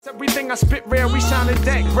Everything I spit rare, we sound in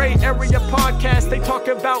that great area podcast. They talk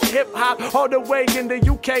about hip hop all the way in the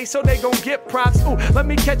UK, so they gon' get props. Ooh, let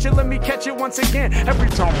me catch it once again. Every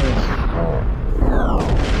time.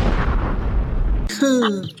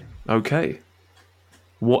 Okay.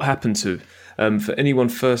 What happened to? For anyone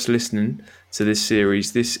first listening to this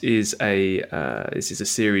series, this is a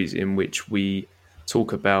series in which we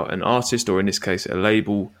talk about an artist, or in this case, a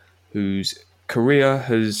label, whose career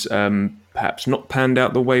has perhaps not panned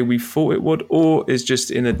out the way we thought it would, or is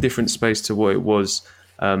just in a different space to what it was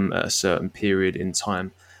at a certain period in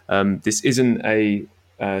time. This isn't a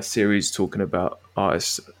series talking about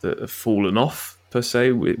artists that have fallen off per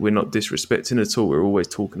se. We're not disrespecting at all. We're always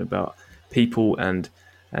talking about people and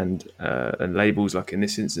labels, like in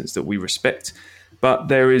this instance, that we respect. But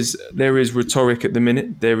there is rhetoric at the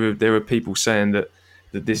minute. There are people saying that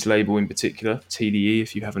this label in particular, TDE,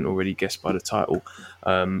 if you haven't already guessed by the title,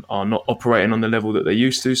 are not operating on the level that they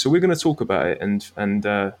used to. So we're going to talk about it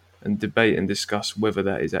and debate and discuss whether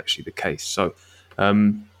that is actually the case. So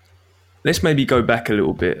let's maybe go back a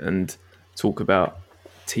little bit and talk about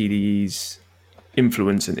TDE's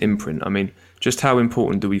influence and imprint. I mean, just how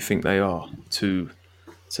important do we think they are to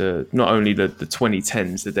not only the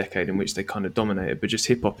 2010s, the decade in which they kind of dominated, but just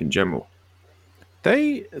hip hop in general?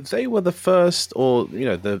 They were the first, or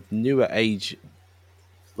the newer age,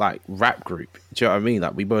 like rap group. Do you know what I mean?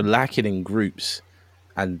 Like, we were lacking in groups,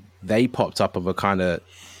 and they popped up of a kind of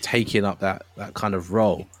taking up that kind of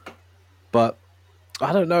role. But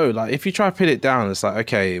I don't know. Like, if you try to pin it down, it's like,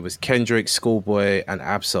 okay, it was Kendrick, Schoolboy, and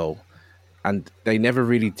Absol, and they never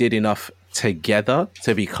really did enough together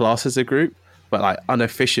to be classed as a group. But like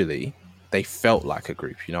unofficially, they felt like a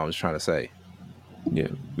group. You know what I'm trying to say? Yeah,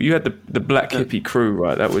 you had the Black Hippy crew,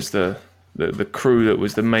 right? That was the crew that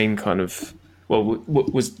was the main kind of, well,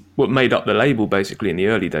 what made up the label basically in the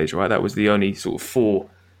early days, right? That was the only sort of 4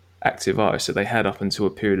 active artists that they had up until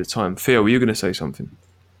a period of time. Theo, were you going to say something?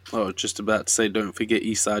 Oh, just about to say, don't forget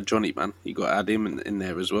Eastside Johnny, man. You got to add him in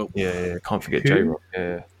there as well. Yeah, can't forget J-Rock.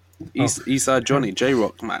 Yeah. Eastside Johnny,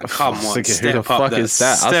 J-Rock, man. Come on, who the fuck is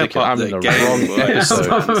that? I was thinking I'm in the wrong episode.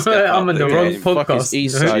 I'm in the wrong podcast.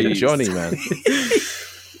 Eastside Johnny, man.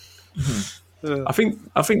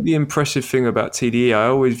 I think the impressive thing about TDE, I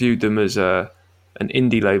always viewed them as an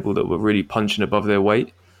indie label that were really punching above their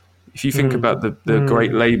weight. If you think about the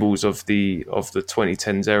great labels of the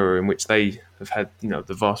 2010s era, in which they have had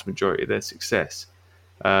the vast majority of their success,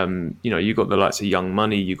 you got the likes of Young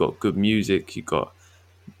Money, you got Good Music, you got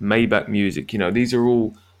Maybach Music. These are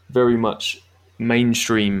all very much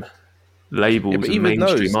mainstream labels and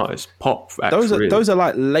mainstream artists. Pop acts, those are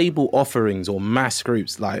like label offerings or mass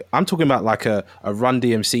groups. Like, I'm talking about like a Run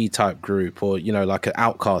DMC type group, or like an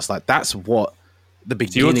Outkast. Like, that's what the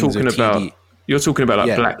beginnings of TDE. You're talking about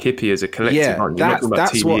like Black Hippy as a collective, aren't you?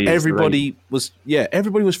 That's what everybody was. Yeah,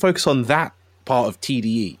 everybody was focused on that part of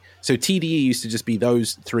TDE. So TDE used to just be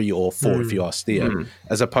those 3 or 4, if you ask Theo,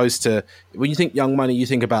 as opposed to when you think Young Money, you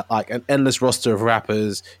think about like an endless roster of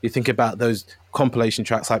rappers. You think about those compilation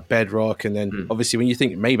tracks like Bedrock, and then obviously when you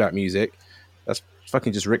think Maybach Music, that's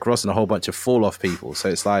fucking just Rick Ross and a whole bunch of fall off people. So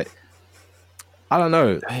it's like, I don't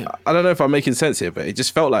know if I'm making sense here, but it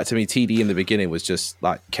just felt like to me TDE in the beginning was just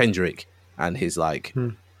like Kendrick and his like,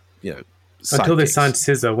 until they signed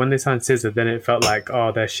SZA. When they signed SZA, then it felt like,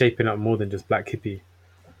 they're shaping up more than just Black Hippy.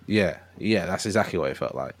 Yeah, that's exactly what it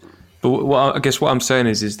felt like. But I guess what I'm saying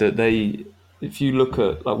is that if you look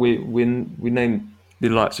at, like, we named the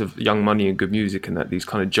likes of Young Money and Good Music and that, these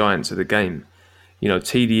kind of giants of the game,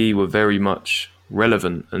 TDE were very much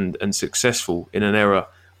relevant and successful in an era,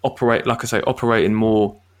 operating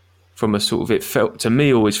more from a sort of, it felt to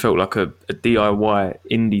me, always felt like a DIY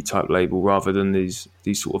indie type label rather than these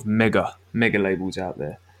sort of mega labels out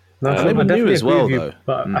there. No, I definitely agree with you,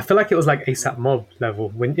 but I feel like it was like ASAP Mob level.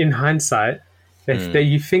 When in hindsight,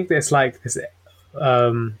 you think that it's like this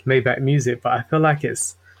Maybach Music, but I feel like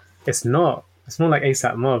it's not. It's more like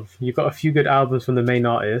ASAP Mob. You've got a few good albums from the main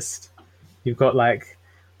artist. You've got like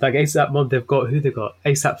ASAP Mob. They've got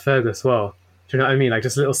ASAP Ferg as well. Do you know what I mean? Like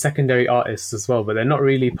just little secondary artists as well, but they're not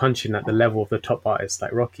really punching at the level of the top artists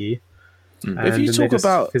like Rocky. If you talk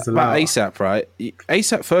about ASAP, right?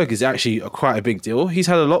 ASAP Ferg is actually quite a big deal. He's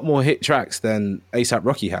had a lot more hit tracks than ASAP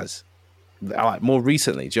Rocky has, like more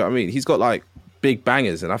recently. Do you know what I mean? He's got like big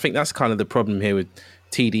bangers, and I think that's kind of the problem here with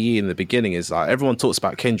TDE in the beginning. Is like everyone talks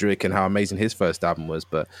about Kendrick and how amazing his first album was,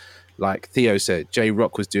 but like Theo said,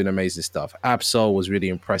 J-Rock was doing amazing stuff. Absol was really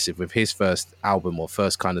impressive with his first album or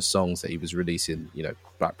first kind of songs that he was releasing,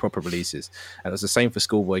 like proper releases, and it was the same for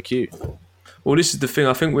Schoolboy Q. Well, this is the thing.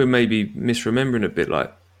 I think we're maybe misremembering a bit.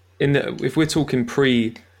 Like, if we're talking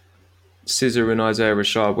pre SZA and Isaiah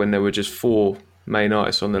Rashad, when there were just 4 main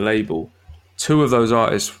artists on the label, 2 of those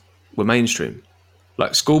artists were mainstream.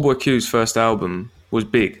 Like Schoolboy Q's first album was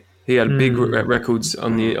big. He had big records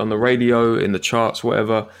on the radio, in the charts,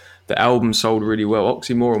 whatever. The album sold really well.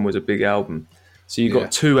 Oxymoron was a big album. So you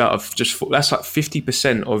got 2 out of just 4. That's like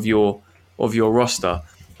 50% of your roster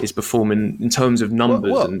is performing in terms of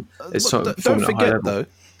numbers, and it's sort of don't forget though,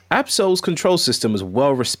 Absol's control system was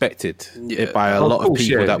well respected by a lot of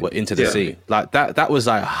people that were into the scene. Like that was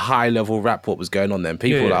like high level rap. What was going on then?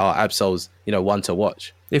 People that are Absol's, one to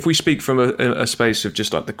watch. If we speak from a space of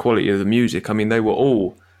just like the quality of the music, I mean, they were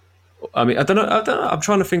all. I mean, I don't know. I'm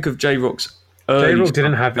trying to think of J-Rock's. J-Rock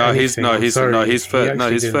didn't have his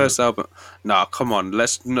first album. No, come on,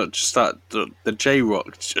 let's not just start the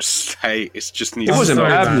J-Rock. Just say it's just needs. It wasn't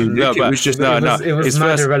bad music. No, but it was just it was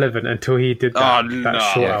mad irrelevant until he did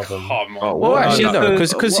that short album. Come on. Well, actually, no,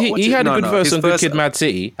 because he had a good verse on Good Kid, Mad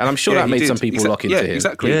City, and I'm sure that made some people lock into him.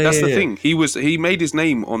 Exactly. That's the thing. He made his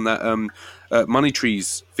name on that Money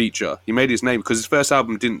Trees feature. He made his name because his first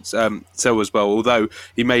album didn't sell as well. Although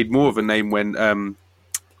he made more of a name when.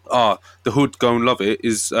 The Hood Go and Love It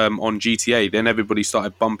is on GTA. Then everybody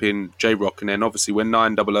started bumping J-Rock, and then obviously when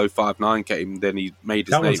 90059 came, then he made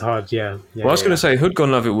his name. That was hard, yeah. Well, I was going to say Hood Go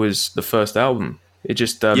and Love It was the first album. It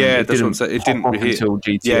just it didn't hit until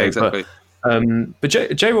GTA. Yeah, exactly. But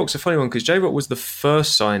J-Rock's a funny one because J-Rock was the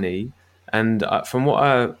first signee, and from what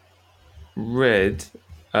I read,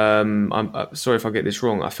 I'm sorry if I get this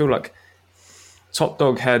wrong. I feel like Top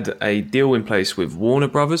Dawg had a deal in place with Warner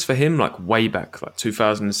Brothers for him, like way back, like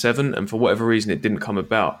 2007, and for whatever reason, it didn't come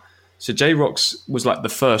about. So J-Rock's was like the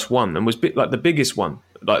first one and was like the biggest one,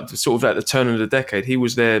 like sort of at the turn of the decade. He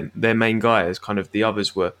was their main guy, as kind of the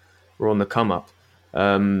others were on the come up.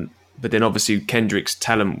 But then obviously Kendrick's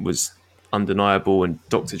talent was undeniable, and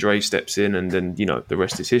Dr. Dre steps in, and then the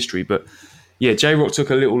rest is history. But yeah, J-Rock took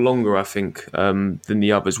a little longer, I think, than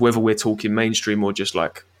the others. Whether we're talking mainstream or just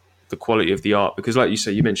like the quality of the art, because like you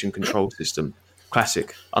say, you mentioned Control System,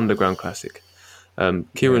 classic, underground classic.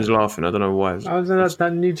 Kieran's laughing. I don't know why. I was in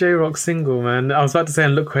that new J-Rock single, man. I was about to say,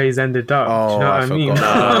 and look where he's ended up. Do you know what I mean?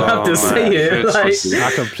 I have to say it.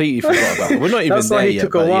 I completely forgot about it. We're not even there yet.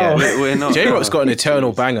 Took a while. We're not. J-Rock's got an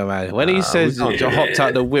eternal banger, man. When he says hopped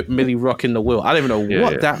out the whip, Millie rocking the wheel, I don't even know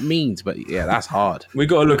what that means, but yeah, that's hard. We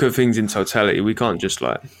got to look at things in totality. We can't just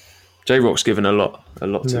like J-Rock's given a lot to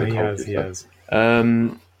the culture. He has.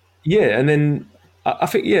 Yeah, and then I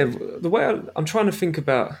think the way I'm trying to think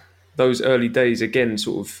about those early days again,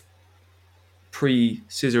 sort of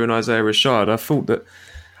pre-SZA and Isaiah Rashad. I thought that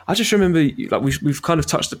I just remember, like we've kind of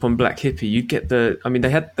touched upon Black Hippy. You get they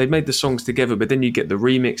made the songs together, but then you get the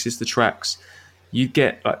remixes, the tracks. You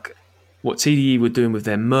get like what TDE were doing with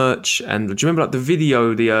their merch, and do you remember like the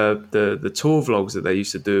video, the tour vlogs that they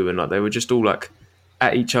used to do, and like they were just all like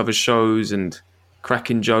at each other's shows and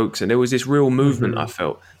cracking jokes, and there was this real movement. I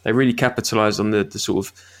felt they really capitalized on the sort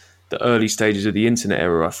of the early stages of the internet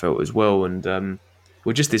era, I felt as well, and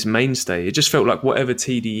were just this mainstay. It just felt like whatever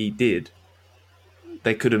TDE did,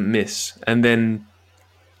 they couldn't miss. And then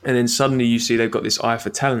suddenly you see they've got this eye for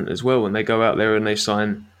talent as well, and they go out there and they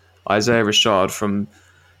sign Isaiah Rashad from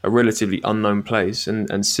a relatively unknown place, and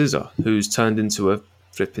SZA, who's turned into a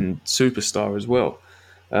flipping superstar as well.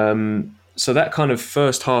 So that kind of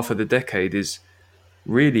first half of the decade is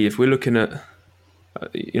really, if we're looking at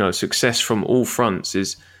success from all fronts,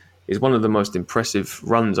 is one of the most impressive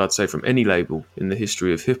runs, I'd say, from any label in the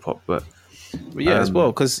history of hip hop. But as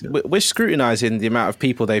well, because we're scrutinizing the amount of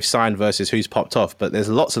people they've signed versus who's popped off, but there's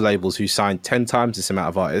lots of labels who sign 10 times this amount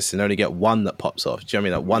of artists and only get one that pops off. Do you know what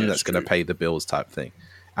I mean? Like one that's going to pay the bills type thing.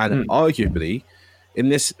 And arguably, in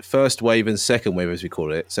this first wave and second wave, as we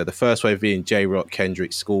call it, so the first wave being J-Rock,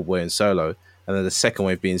 Kendrick, Schoolboy and Solo, and then the second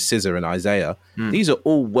wave being SZA and Isaiah, these are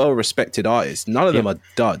all well-respected artists. None of them are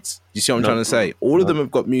duds. You see what I'm trying to say? All of them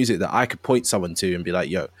have got music that I could point someone to and be like,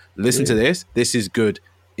 yo, listen to this. This is good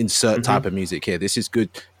insert type of music here. This is good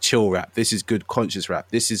chill rap. This is good conscious rap.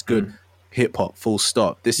 This is good hip-hop, full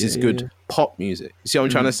stop. This is good pop music. You see what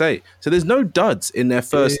I'm trying to say? So there's no duds in their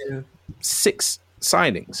first 6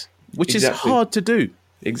 signings, which is hard to do.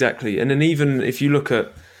 Exactly. And then even if you look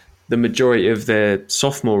at the majority of their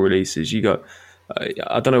sophomore releases, you got,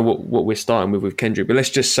 I don't know what we're starting with Kendrick, but let's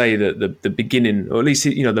just say that the beginning, or at least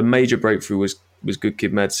the major breakthrough was Good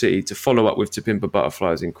Kid, Mad City. To follow up with To Pimp a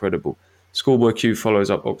Butterfly is incredible. Schoolboy Q follows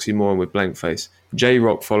up Oxymoron with Blank Face.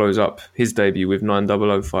 J-Rock follows up his debut with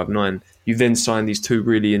 90059. You then sign these 2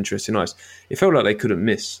 really interesting artists. It felt like they couldn't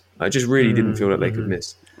miss. I just really didn't feel like they could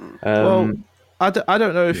miss. Well, I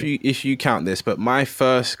don't know if you count this, but my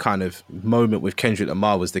first kind of moment with Kendrick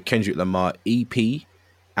Lamar was the Kendrick Lamar EP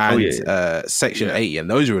and Section 80, and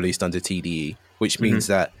those were released under TDE, which means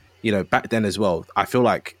that, you know, back then as well, I feel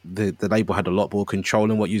like the label had a lot more control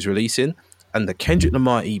in what you was releasing. And the Kendrick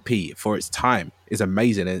Lamar EP for its time is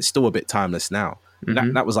amazing, and it's still a bit timeless now.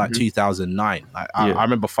 That was like 2009. Like, I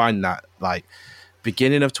remember finding that like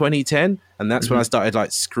beginning of 2010, and that's when I started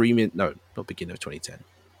like screaming. No, not beginning of 2010.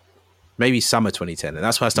 Maybe summer 2010, and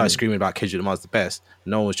that's when I started screaming about Kendrick Lamar's the best.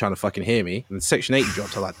 No one was trying to fucking hear me. And Section 80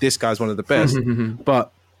 dropped. I'm like, this guy's one of the best.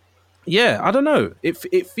 But yeah, I don't know.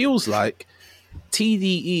 It feels like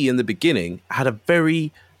TDE in the beginning had a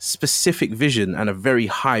very specific vision and a very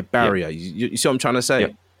high barrier. You see what I'm trying to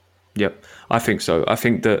say? Yep. I think so. I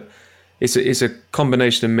think that it's a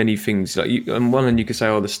combination of many things. Like on one hand, you could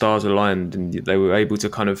say, the stars aligned, and they were able to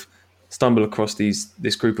kind of stumble across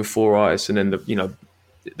this group of 4 artists, and then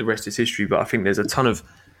the rest is history. But I think there's a ton of,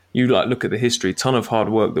 look at the history, ton of hard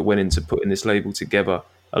work that went into putting this label together.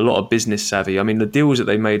 A lot of business savvy. I mean, the deals that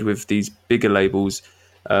they made with these bigger labels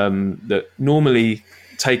that normally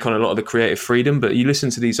take on a lot of the creative freedom, but you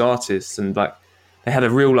listen to these artists and like they had a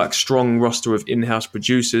real like strong roster of in-house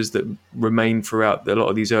producers that remained throughout a lot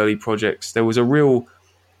of these early projects. There was a real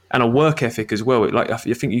and a work ethic as well. I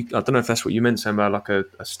don't know if that's what you meant, Sam, about like a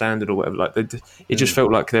standard or whatever. Like it just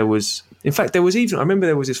felt like there was. In fact, there was even. I remember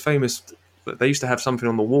there was this famous. They used to have something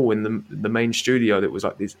on the wall in the main studio that was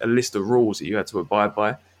like a list of rules that you had to abide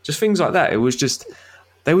by. Just things like that. It was just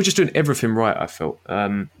they were just doing everything right. I felt,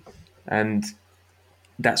 and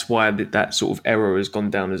that's why that sort of error has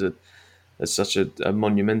gone down as such a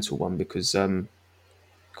monumental one, because kind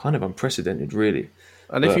of unprecedented, really.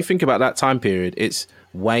 And if you think about that time period, it's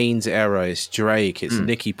Wayne's era, it's Drake, it's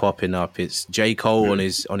Nicki popping up, it's J. Cole on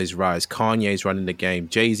his rise, Kanye's running the game,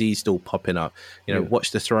 Jay-Z's still popping up. You know,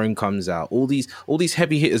 Watch the Throne comes out. All these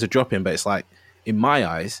heavy hitters are dropping, but it's like, in my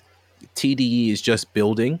eyes, TDE is just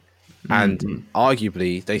building, and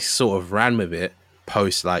arguably they sort of ran with it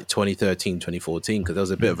post like 2013, 2014, because there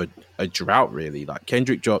was a bit of a drought, really. Like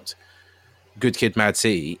Kendrick dropped Good Kid, Mad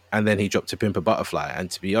City, and then he dropped To Pimp a Butterfly. And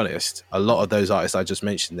to be honest, a lot of those artists I just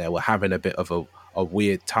mentioned there were having a bit of a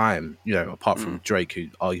weird time, you know, apart from Drake, who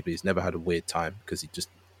arguably has never had a weird time because he just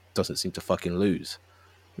doesn't seem to fucking lose.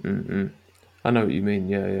 I know what you mean,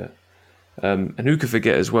 yeah. And who could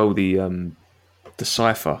forget as well the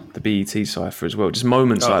cypher, the BET cypher as well. Just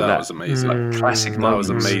moments like that. That was amazing. Like classic moments.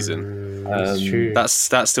 That was amazing. That's true. That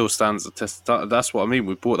still stands the test. That's what I mean.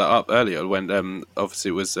 We brought that up earlier when obviously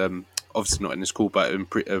it was obviously not in this call, but in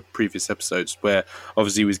previous episodes where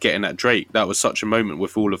obviously he was getting at Drake. That was such a moment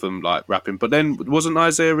with all of them like rapping. But then wasn't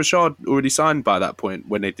Isaiah Rashad already signed by that point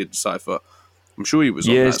when they did the cypher? I'm sure he was.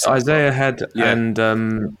 Yes, on that Isaiah had and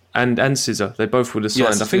SZA. They both would have signed.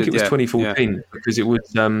 Yes, I think it was 2014 because it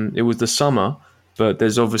was the summer. But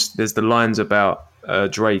there's the lines about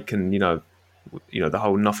Drake and you know the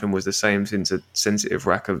whole nothing was the same since a sensitive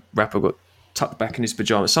rapper got tucked back in his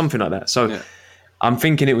pajamas, something like that. So I'm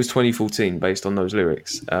thinking it was 2014 based on those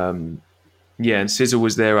lyrics. And SZA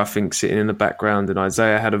was there, I think, sitting in the background, and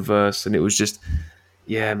Isaiah had a verse, and it was just,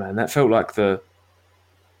 man, that felt like a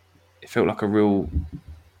real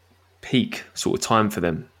peak sort of time for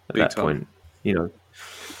them at that point. You know,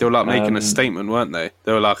 they were like making a statement, weren't they?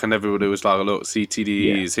 They were like, and everybody was like, "Look,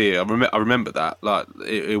 CTDE is here." I remember that. Like,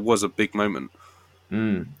 it was a big moment.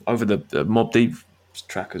 Over the Mobb Deep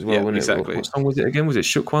track as well, wasn't exactly. it? What song was it again? Was it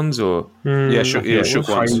Shook Ones or? Shook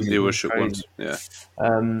Ones. It was Shook Ones. Yeah.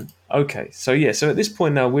 Okay, so at this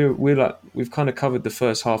point now we're like we've kind of covered the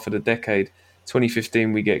first half of the decade.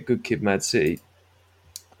 2015, we get Good Kid, Mad City,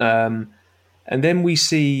 and then we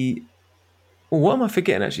see. Well, what am I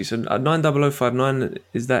forgetting actually? So 90059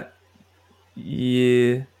 is that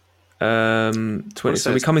year. 20.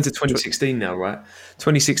 So we come into 2016 now, right?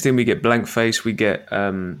 2016, we get Blank Face. We get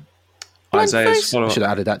Isaiah's follow-up. I should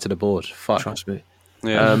have added that to the board. Fuck. Trust me.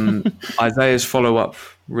 Yeah. Isaiah's follow-up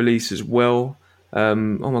release as well. Oh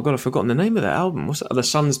my god, I've forgotten the name of that album. What's that? The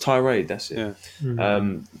Sun's Tirade. That's it. Yeah.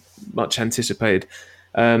 Much anticipated.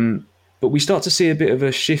 But we start to see a bit of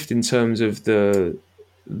a shift in terms of the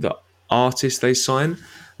artists they sign,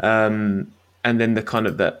 and then the kind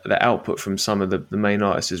of the output from some of the main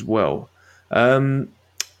artists as well. A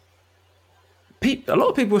lot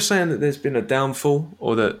of people are saying that there's been a downfall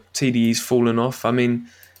or that TDE's fallen off. I mean,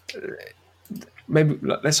 maybe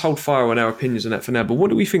let's hold fire on our opinions on that for now. But what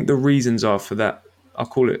do we think the reasons are for that? I'll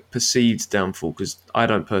call it perceived downfall because I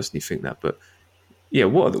don't personally think that. But yeah,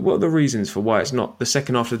 what are the reasons for why it's not the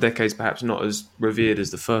second half of the decade is perhaps not as revered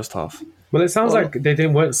as the first half? Well, it sounds like they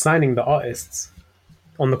weren't signing the artists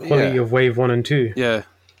on the quality of Wave 1 and 2. Yeah,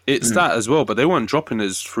 it's that as well, but they weren't dropping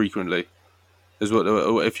as frequently. as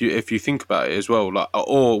well. If you think about it as well, like,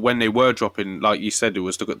 or when they were dropping, like you said, it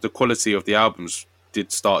was the quality of the albums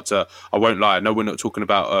did start to. I won't lie. No, we're not talking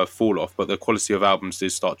about fall off, but the quality of albums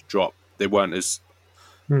did start to drop. They weren't as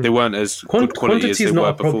good quality as they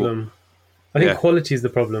were before. Problem. I think quality is the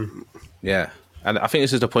problem. Yeah. And I think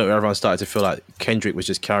this is the point where everyone started to feel like Kendrick was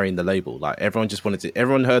just carrying the label. Like everyone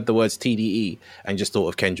heard the words TDE and just thought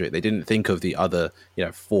of Kendrick. They didn't think of the other,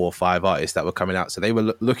 4 or 5 artists that were coming out. So they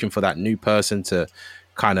were looking for that new person to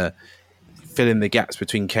kind of fill in the gaps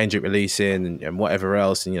between Kendrick releasing and whatever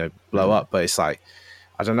else and, blow up. But it's like,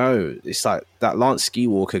 I don't know. It's like that Lance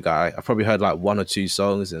Skywalker guy. I probably heard like 1 or 2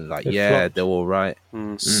 songs and like, they're all right.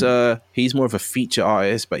 Sir, he's more of a feature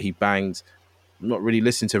artist, but he banged. Not really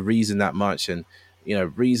listened to Reason that much, and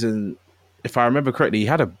Reason, if I remember correctly, he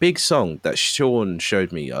had a big song that Sean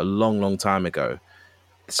showed me a long time ago,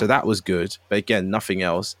 so that was good, but again, nothing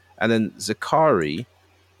else. And then Zakari,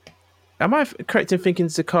 am I correct in thinking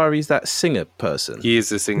Zakari is that singer person? He is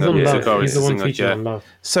the singer. He's the one featured on Love.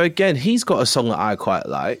 So again, he's got a song that I quite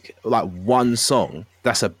like one song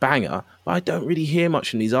that's a banger, but I don't really hear much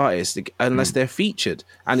from these artists unless they're featured,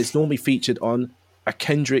 and it's normally featured on a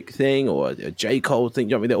Kendrick thing or a J. Cole thing.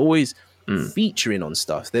 You know what I mean? They're always featuring on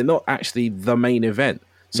stuff. They're not actually the main event.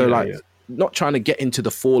 So not trying to get into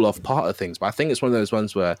the fall off part of things, but I think it's one of those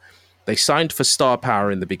ones where they signed for star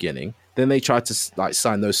power in the beginning. Then they tried to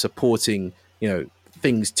sign those supporting,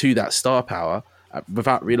 things to that star power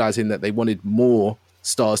without realizing that they wanted more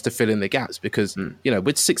stars to fill in the gaps because,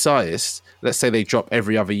 with 6 artists, let's say they drop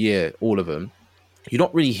every other year, all of them, you're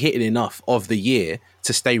not really hitting enough of the year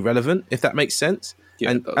to stay relevant, if that makes sense.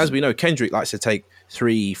 Yeah, and as we know, Kendrick likes to take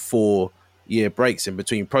 3-4 year breaks in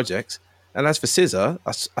between projects. And as for SZA,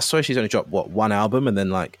 I swear she's only dropped, 1 album and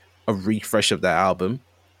then like a refresh of that album.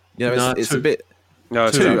 It's a bit...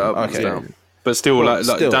 No, 2 albums now. But still,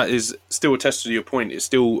 still, that is still a test to your point. It's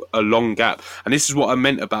still a long gap, and this is what I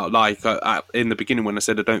meant about in the beginning when I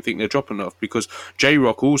said I don't think they're dropping enough because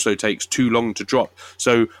J-Rock also takes too long to drop.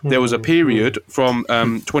 So there was a period from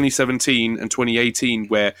 2017 and 2018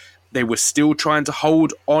 where they were still trying to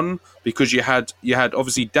hold on because you had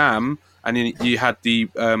obviously Damn, and then you had the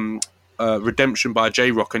Redemption by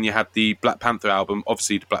J-Rock, and you had the Black Panther album.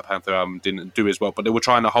 Obviously, the Black Panther album didn't do as well, but they were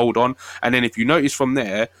trying to hold on. And then if you notice from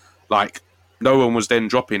there, no one was then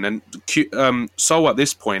dropping, and Soul at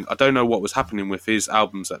this point, I don't know what was happening with his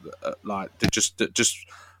albums.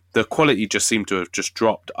 The quality just seemed to have just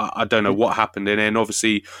dropped. I don't know what happened, and then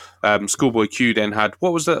obviously Schoolboy Q then had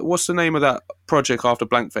what's the name of that project after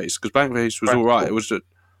Blankface? Because Blankface was all right. It was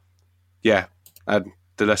and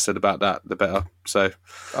the less said about that, the better. So,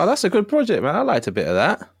 that's a good project, man. I liked a bit of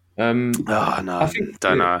that.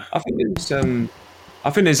 I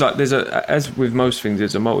think there's as with most things,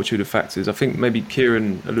 there's a multitude of factors. I think maybe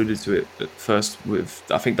Kieran alluded to it at first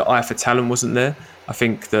I think the eye for talent wasn't there. I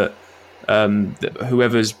think that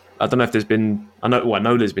whoever's, I don't know if there's been, I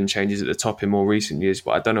know there's been changes at the top in more recent years,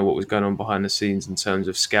 but I don't know what was going on behind the scenes in terms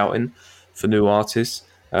of scouting for new artists.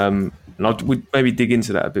 And we'd maybe dig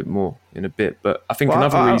into that a bit more in a bit. But I think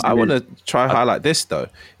another reason... I want to try and highlight this, though.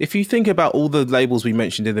 If you think about all the labels we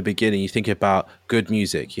mentioned in the beginning, you think about Good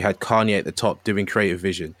Music. You had Kanye at the top doing Creative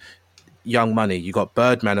Vision. Young Money. You got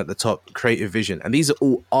Birdman at the top, Creative Vision. And these are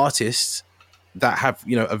all artists that have,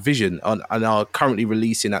 a vision and are currently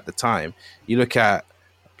releasing at the time. You look at...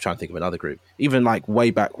 I'm trying to think of another group. Even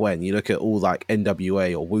way back when, you look at all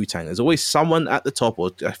NWA or Wu-Tang. There's always someone at the top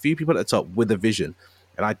or a few people at the top with a vision.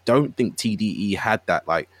 And I don't think TDE had that.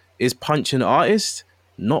 Is Punch an artist?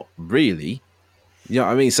 Not really. You know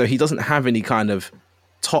what I mean? So he doesn't have any kind of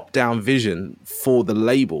top-down vision for the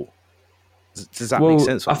label. Does that make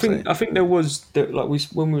sense? I think there was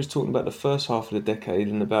when we was talking about the first half of the decade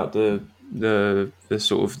and about the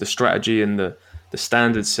sort of the strategy and the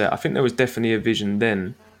standard set. I think there was definitely a vision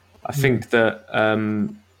then. I think that,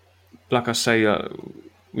 like I say,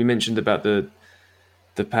 we mentioned about the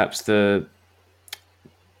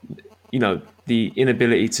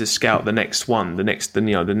inability to scout the next one, the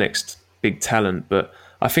next big talent. But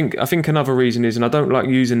I think another reason is, and I don't like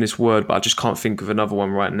using this word, but I just can't think of another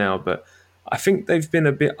one right now. But I think they've been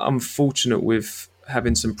a bit unfortunate with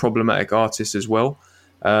having some problematic artists as well.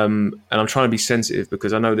 And I'm trying to be sensitive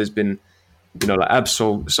because I know there's been,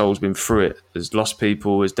 Ab-Soul's been through it. Has lost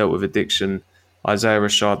people, has dealt with addiction. Isaiah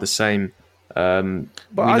Rashad the same. But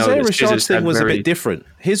Isaiah Rashad's thing was a bit different.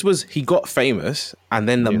 His was he got famous and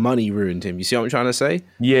then the money ruined him. You see what I'm trying to say?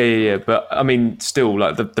 Yeah. But I mean, still,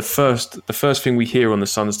 the first thing we hear on the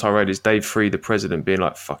Sun's tirade is Dave Free, the president, being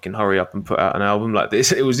like, "Fucking hurry up and put out an album." Like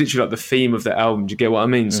this, it was literally the theme of the album. Do you get what I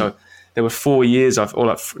mean? So there were 4 years,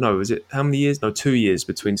 was it how many years? No, 2 years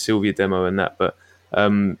between Sylvia demo and that. But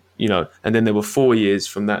and then there were 4 years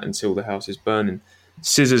from that until The House is Burning.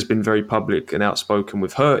 SZA's been very public and outspoken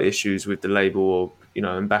with her issues with the label, or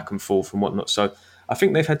and back and forth and whatnot. So I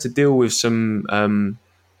think they've had to deal with some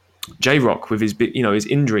J-Rock with his his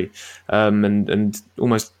injury and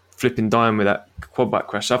almost flipping dying with that quad bike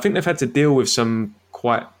crash. So I think they've had to deal with some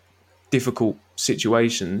quite difficult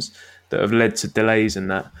situations that have led to delays in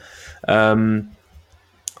that.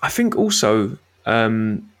 I think also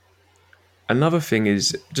another thing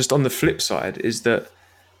is, just on the flip side, is that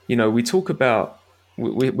we talk about,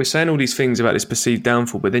 we're saying all these things about this perceived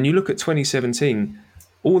downfall, but then you look at 2017,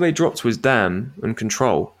 all they dropped was Damn and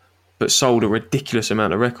Control, but sold a ridiculous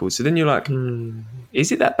amount of records. So then you're like,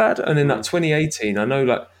 is it that bad? And then that 2018,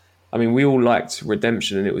 we all liked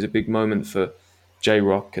Redemption, and it was a big moment for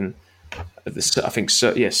J-Rock, and I think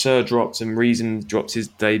Sir dropped, and Reason dropped his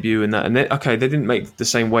debut, and that, and they didn't make the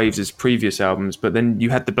same waves as previous albums, but then you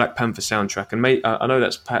had the Black Panther soundtrack, and I know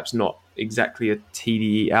that's perhaps not exactly a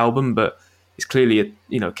TDE album, but it's clearly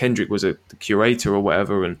Kendrick was the curator or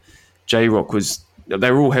whatever, and J-Rock was,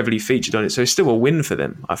 they were all heavily featured on it, so it's still a win for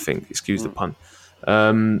them, I think, excuse the pun.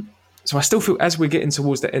 So I still feel, as we're getting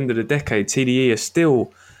towards the end of the decade, TDE are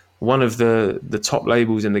still one of the top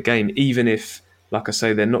labels in the game, even if, like I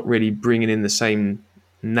say, they're not really bringing in the same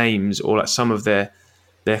names, or like some of their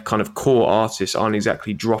kind of core artists aren't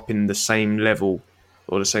exactly dropping the same level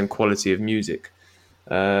or the same quality of music.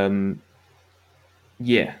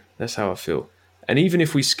 That's how I feel. And even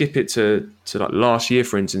if we skip it to like last year,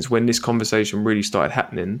 for instance, when this conversation really started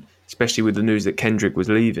happening, especially with the news that Kendrick was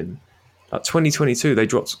leaving, like 2022, they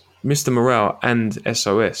dropped Mr. Morale and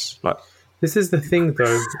SOS. Like, this is the thing,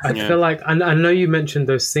 though. I feel like, I know you mentioned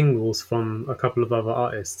those singles from a couple of other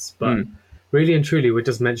artists, but really and truly, we're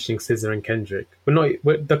just mentioning SZA and Kendrick.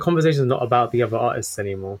 The conversation is not about the other artists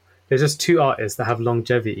anymore. There's just two artists that have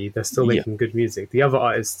longevity. They're still making good music. The other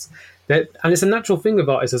artists, and it's a natural thing of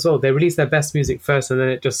artists as well. They release their best music first, and then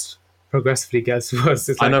it just progressively gets worse.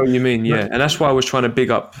 I know what you mean, yeah. And that's why I was trying to big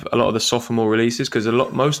up a lot of the sophomore releases, because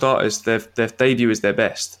most artists, their debut is their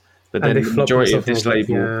best. But then the majority of this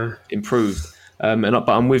label improved. But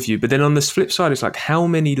I'm with you. But then on the flip side, it's like, how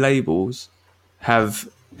many labels have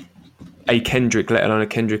a Kendrick, let alone a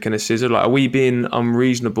Kendrick and a SZA? Like, are we being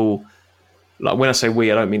unreasonable? Like, when I say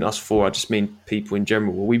we, I don't mean us four, I just mean people in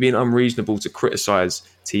general. Are we being unreasonable to criticize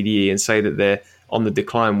TDE and say that they're on the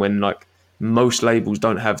decline when, like, most labels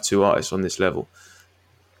don't have two artists on this level?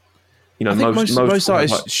 I think most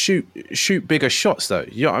artists shoot bigger shots, though.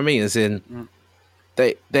 You know what I mean? As in,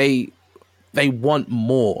 they want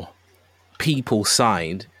more people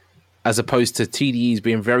signed, as opposed to TDE's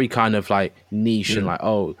being very kind of like niche and like,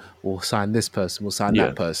 oh, we'll sign this person, we'll sign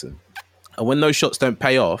that person. And when those shots don't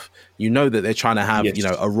pay off, you know that they're trying to have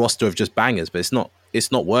a roster of just bangers, but it's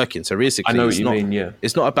not working. So realistically, I know what you mean, yeah.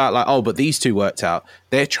 It's not about like, oh, but these two worked out.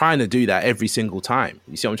 They're trying to do that every single time.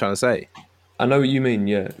 You see what I'm trying to say? I know what you mean,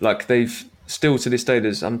 yeah. Like, they've still to this day,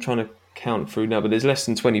 I'm trying to count through now, but there's less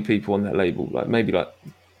than 20 people on that label, like maybe like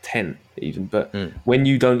 10 even. But when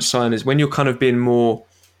you don't sign when you're kind of being more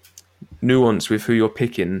nuanced with who you're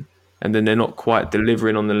picking, and then they're not quite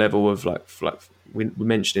delivering on the level of like we're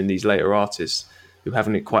mentioning these later artists who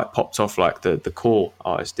haven't quite popped off like the core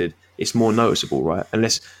artist did, it's more noticeable, right?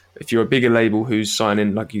 Unless if you're a bigger label who's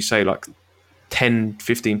signing, like you say, like 10,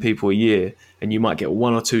 15 people a year, and you might get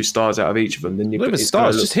 1 or 2 stars out of each of them, then you've got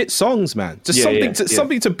stars. Just hit songs, man. Just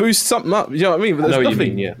something to boost something up. You know what I mean? But I know what you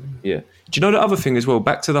mean. Yeah. Do you know the other thing as well?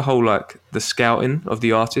 Back to the whole like the scouting of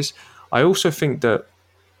the artist. I also think that,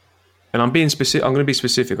 and I'm being specific. I'm going to be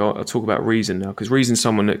specific. I'll talk about Reason now, because Reason's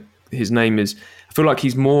someone that his name is. I feel like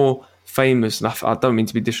he's more famous. And I don't mean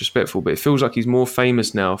to be disrespectful, but it feels like he's more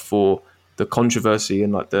famous now for the controversy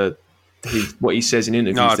and like what he says in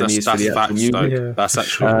interviews than he is for the actual music.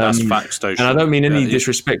 That's facts, though. And I don't mean any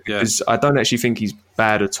disrespect, because I don't actually think he's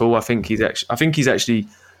bad at all. I think he's actually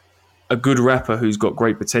a good rapper who's got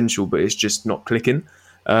great potential, but it's just not clicking.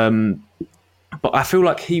 But I feel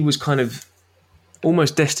like he was kind of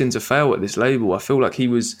almost destined to fail at this label. I feel like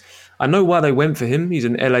I know why they went for him. He's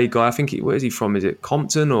an LA guy. I think where is he from? Is it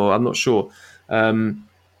Compton, or I'm not sure.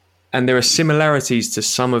 And there are similarities to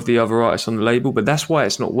some of the other artists on the label, but that's why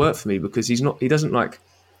it's not worked for me, because he doesn't like.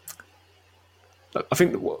 I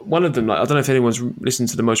think one of them, like, I don't know if anyone's listened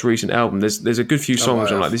to the most recent album. There's a good few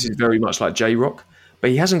songs on like, this is very much like J-Rock,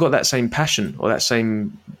 but he hasn't got that same passion or that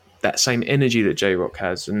same energy that J-Rock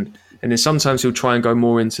has, and then sometimes he'll try and go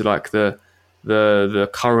more into like the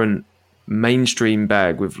current mainstream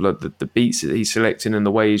bag with like the beats that he's selecting and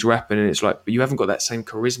the way he's rapping, and it's like, but you haven't got that same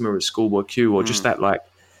charisma as Schoolboy Q, or just that like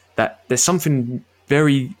that there's something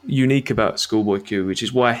very unique about Schoolboy Q, which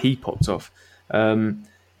is why he popped off.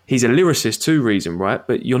 He's a lyricist too, Reason, right?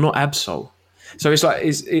 But you're not Absol. So it's like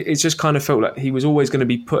it's just kind of felt like he was always going to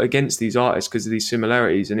be put against these artists because of these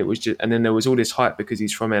similarities, and it was just, and then there was all this hype because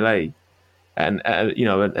he's from LA, and you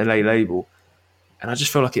know, an LA label, and I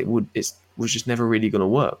just felt like it was just never really going to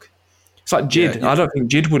work. It's like Jid. Yeah. I don't think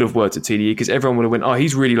Jid would have worked at TDE because everyone would have went, oh,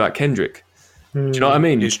 he's really like Kendrick. Do you know what I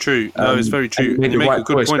mean? It's true. No, it's very true. And you make a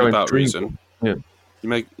good point about Reason. Yeah.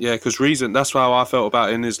 Because Reason, that's how I felt about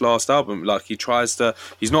it in his last album. Like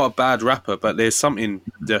he's not a bad rapper, but there's something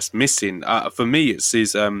that's missing. For me, it's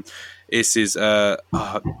his like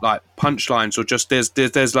punchlines, or just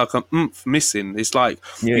there's like an oomph missing. It's like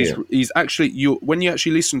he's actually, when you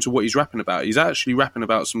actually listen to what he's rapping about, he's actually rapping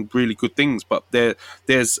about some really good things, but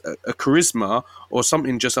there's a charisma or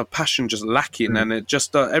something, just a passion just lacking, and it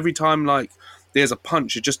just every time like there's a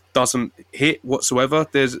punch, it just doesn't hit whatsoever.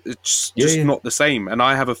 It's just not the same, and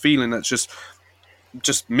I have a feeling that's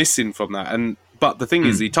just missing from that. But the thing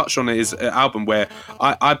is, he touched on it is an album where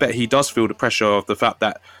I bet he does feel the pressure of the fact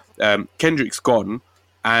that Kendrick's gone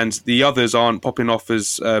and the others aren't popping off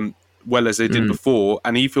as well as they did before,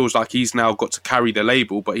 and he feels like he's now got to carry the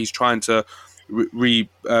label, but he's trying to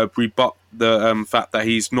rebut the fact that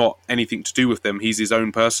he's not anything to do with them. He's his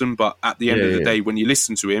own person, but at the end of the day, when you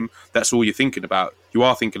listen to him, that's all you're thinking about. You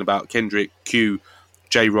are thinking about Kendrick, Q,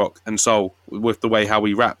 J-Rock and Soul with the way how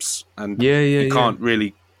he raps, and he can't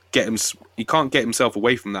really he can't get himself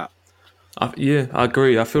away from that. I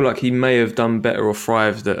agree. I feel like he may have done better or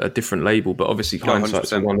thrived at a different label, but obviously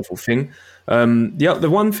hindsight's a wonderful thing. The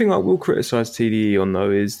one thing I will criticise TDE on though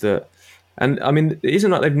is that, and I mean, it isn't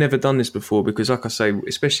like they've never done this before, because like I say,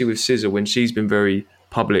 especially with SZA, when she's been very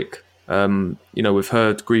public, with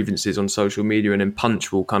her grievances on social media, and then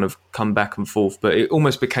Punch will kind of come back and forth, but it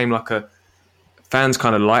almost became like fans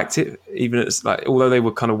kind of liked it, even it's like, although they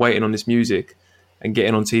were kind of waiting on this music and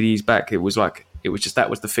getting on TDE's back, it was just that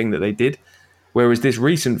was the thing that they did. Whereas this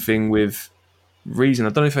recent thing with Reason, I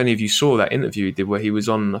don't know if any of you saw that interview he did where he was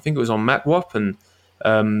on, I think it was on Mac Wap, and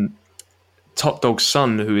Top Dog's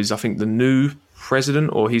son, who is I think the new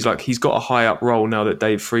president, or he's got a high up role now that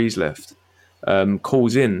Dave Freeze left,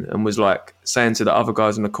 calls in and was like saying to the other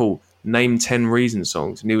guys on the call, name 10 Reason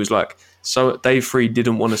songs, and he was like, so Dave Freeze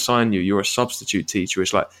didn't want to sign you, you're a substitute teacher.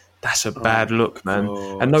 It's like, that's a bad look, man.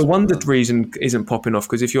 And no wonder Reason isn't popping off,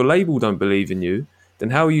 because if your label don't believe in you,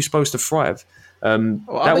 then how are you supposed to thrive? Are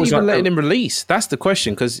they even letting him release? That's the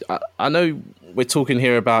question, because I know we're talking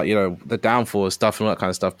here about, the downfall stuff and all that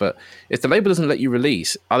kind of stuff, but if the label doesn't let you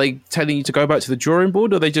release, are they telling you to go back to the drawing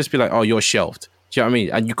board, or they just be like, oh, you're shelved? Do you know what I mean?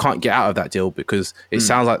 And you can't get out of that deal because it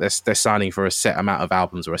sounds like they're signing for a set amount of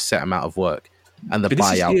albums or a set amount of work, and the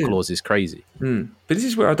buyout clause is crazy. But this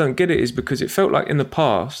is where I don't get it, is because it felt like in the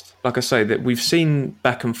past, like I say, that we've seen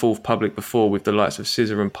back and forth public before with the likes of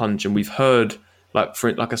SZA and Punch, and we've heard, like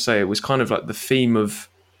I say, it was kind of like the theme of,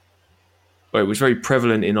 it was very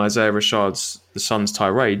prevalent in Isaiah Rashad's The Sun's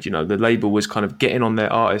tirade. The label was kind of getting on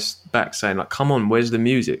their artists' back, saying like, come on, where's the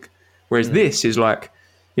music? Whereas this is like,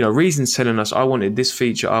 Reason's telling us, I wanted this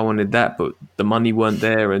feature, I wanted that, but the money weren't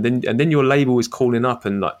there, and then your label is calling up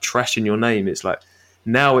and like trashing your name. It's like,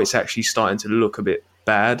 now it's actually starting to look a bit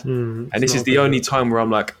bad, and this is the only time where I'm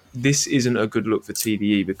like, this isn't a good look for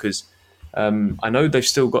TDE, because I know they've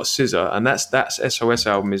still got SZA, and that's SOS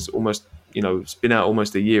album is almost, it's been out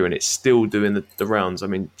almost a year and it's still doing the rounds. I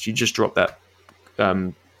mean, she just dropped that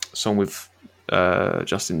song with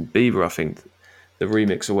Justin Bieber, I think, the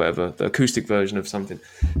remix or whatever, the acoustic version of something.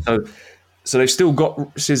 So they've still got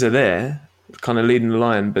SZA there, kind of leading the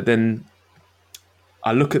line. But then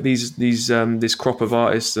I look at this crop of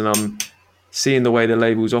artists, and I'm seeing the way the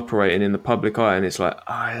label's operating in the public eye, and it's like,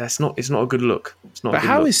 it's not a good look. It's not. But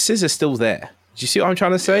how is SZA still there? Do you see what I'm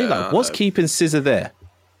trying to say? Like, what's keeping SZA there?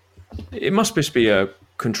 It must just be a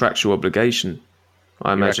contractual obligation,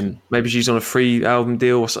 I imagine. Maybe she's on a free album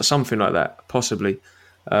deal or something like that, possibly.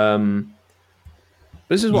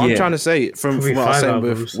 This is what I'm trying to say from what I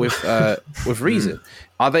was saying with Reason.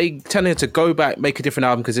 Are they telling her to go back, make a different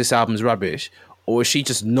album because this album's rubbish, or is she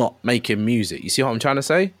just not making music? You see what I'm trying to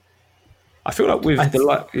say? I feel like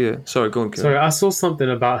Sorry, go on, Kim. Sorry, I saw something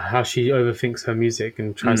about how she overthinks her music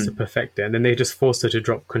and tries to perfect it, and then they just forced her to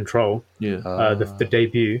drop Control, the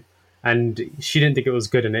debut, and she didn't think it was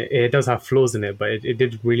good, and it does have flaws in it, but it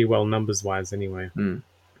did really well numbers-wise anyway.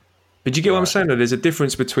 But you get what I'm saying? Though? There's a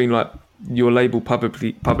difference between like your label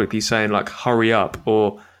publicly saying like, hurry up,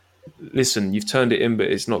 or listen, you've turned it in, but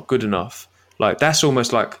it's not good enough. Like, that's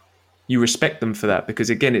almost like you respect them for that, because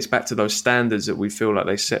again, it's back to those standards that we feel like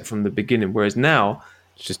they set from the beginning. Whereas now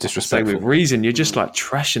It's just disrespectful. With Reason, you're just like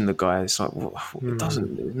trashing the guy. It's like, well, it's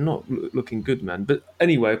not looking good, man. But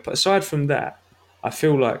anyway, aside from that, I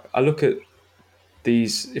feel like I look at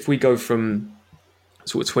these, if we go from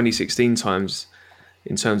sort of 2016 times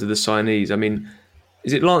in terms of the signees, I mean,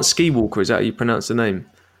 is it Lance Skywalker? Is that how you pronounce the name?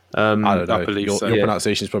 I don't know. I believe your, so. your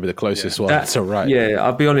pronunciation is probably the closest one. That's all right. Yeah,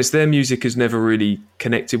 I'll be honest, their music has never really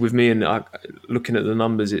connected with me, and looking at the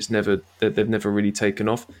numbers, they've never really taken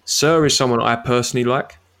off. Sir is someone I personally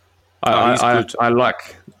like. I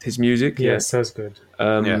like his music. Yeah, Sir's good.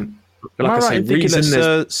 Like Am I right in thinking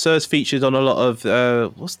that Sir's featured on a lot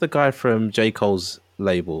of what's the guy from J. Cole's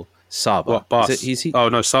label? Saba. What, Bass? Oh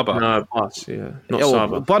no, Saba. No, Bass. Yeah, not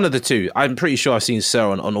Saba. One of the two. I'm pretty sure I've seen Sir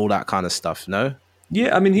on all that kind of stuff. No.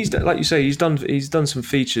 Yeah, I mean, he's like you say, he's done some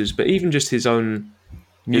features, but even just his own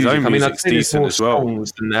music. His own music's I've seen decent more as well.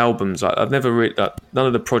 songs than albums. I've never really none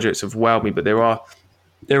of the projects have wowed me, but there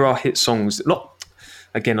are hit songs. Not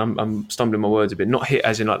again, I'm stumbling my words a bit. Not hit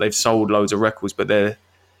as in like they've sold loads of records, but they're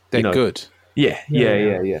good. Yeah.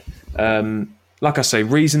 Like I say,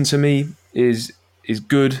 Reason to me is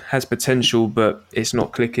good, has potential, but it's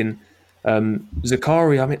not clicking.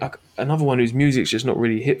 Zakari, I mean, another one whose music's just not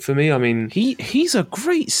really hit for me. I mean, he's a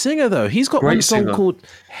great singer though. He's got one song called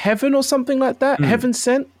Heaven or something like that. Heaven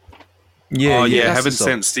Sent. Yeah, Heaven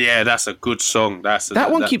Sent. Yeah, that's a good song.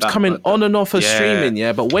 That one keeps coming on and off of streaming.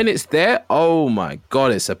 Yeah, but when it's there, oh my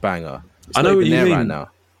god, it's a banger. I know what you mean right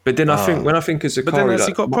now. But then I think when I think of Zakari, but then has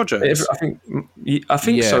he got projects? I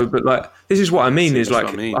think so. But like, this is what I mean. Is like,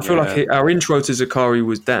 I feel like our intro to Zakari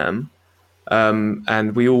was Damn,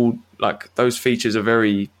 and we all like those features are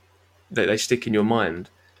very they stick in your mind.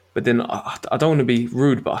 But then I don't want to be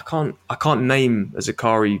rude, but I can't name a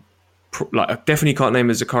Zakari I definitely can't name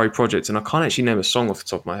a Zakari project, and I can't actually name a song off the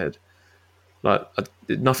top of my head. Like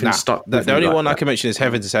nothing stuck. The only one I can mention is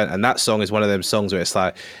Heaven Descent, and that song is one of them songs where it's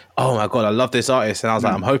like, oh my god, I love this artist, and I was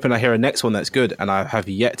like, I'm hoping I hear a next one that's good, and I have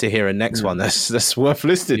yet to hear a next one that's worth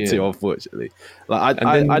listening to. Unfortunately, like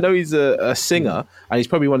I know he's a singer, and he's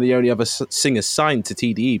probably one of the only other singers signed to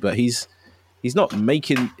TDE, but he's not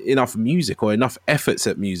making enough music or enough efforts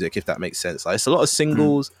at music, if that makes sense. Like it's a lot of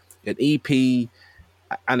singles, an EP,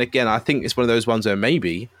 and again, I think it's one of those ones where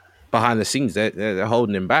maybe behind the scenes they're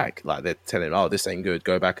holding him back, like they're telling him, oh, this ain't good,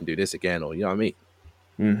 go back and do this again, or you know what I mean.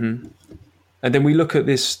 Mm-hmm. And then we look at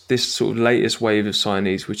this sort of latest wave of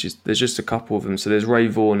signees, which is there's just a couple of them. So there's Ray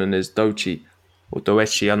Vaughan and there's Doechii or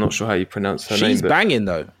Doechii. I'm not sure how you pronounce her name. She's banging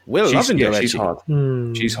though. We're loving Doechii. She's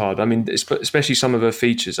hard. She's hard. I mean, especially some of her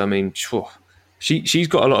features. I mean, she's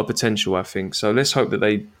got a lot of potential, I think. So let's hope that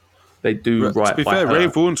they do right. To be fair, Ray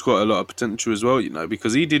Vaughan's got a lot of potential as well,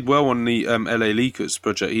 because he did well on the LA Leakers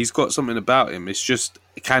project. He's got something about him. It's just,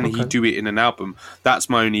 can he do it in an album? That's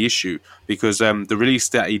my only issue, because the release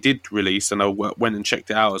that he did release, and I went and checked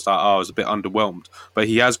it out, I was like, I was a bit underwhelmed. But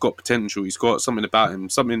he has got potential. He's got something about him.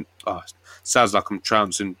 Sounds like I'm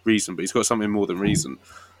trouncing Reason, but he's got something more than Reason,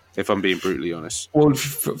 if I'm being brutally honest. Well,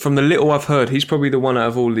 from the little I've heard, he's probably the one out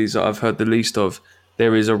of all these that I've heard the least of.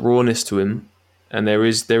 There is a rawness to him. And there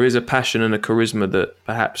is a passion and a charisma that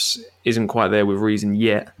perhaps isn't quite there with Reason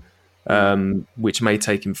yet, which may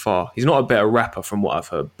take him far. He's not a better rapper from what I've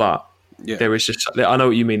heard, but there is just, I know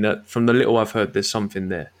what you mean, that from the little I've heard, there's something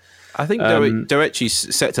there. I think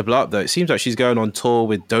Doechi's set to blow up though. It seems like she's going on tour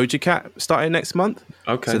with Doja Cat starting next month.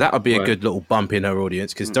 Okay. So that would be a good little bump in her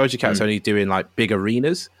audience, because Doja Cat's only doing like big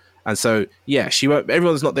arenas. And so, she won't,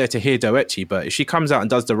 everyone's not there to hear Doechii, but if she comes out and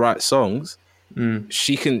does the right songs,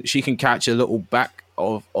 she can catch a little back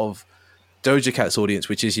of Doja Cat's audience,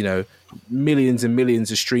 which is millions and millions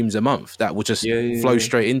of streams a month that will just flow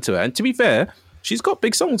straight into her. And to be fair, she's got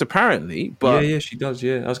big songs apparently, but she does.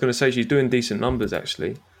 I was going to say she's doing decent numbers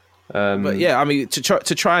actually. But I mean,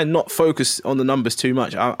 to try and not focus on the numbers too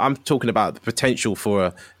much, I'm talking about the potential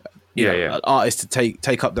for an artist to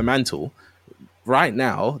take up the mantle. Right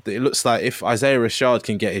now, it looks like if Isaiah Rashad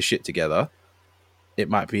can get his shit together, it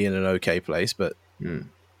might be in an okay place, but you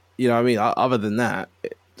know what I mean? Other than that,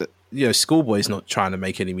 Schoolboy's not trying to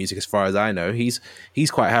make any music as far as I know. He's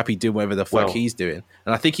quite happy doing whatever the fuck he's doing.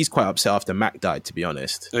 And I think he's quite upset after Mac died, to be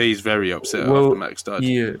honest. He's very upset after Mac's died.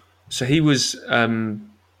 Yeah. So he was, it's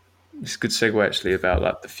a good segue actually about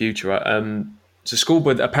like the future. So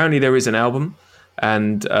Schoolboy, apparently there is an album,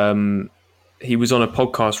 and he was on a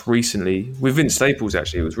podcast recently with Vince Staples.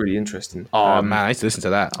 Actually, it was really interesting. Oh man, I used to listen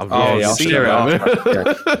to that. I'll share it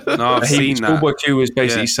after. No, I've seen that. Schoolboy Q was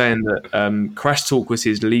basically saying that Crash Talk was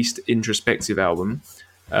his least introspective album,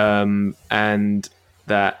 and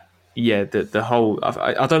that the whole.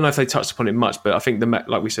 I don't know if they touched upon it much, but I think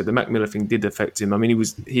like we said, the Mac Miller thing did affect him. I mean,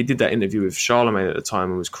 he did that interview with Charlemagne at the time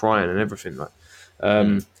and was crying and everything. Like,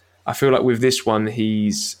 I feel like with this one,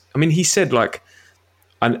 he said like,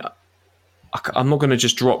 I'm not going to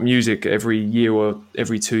just drop music every year or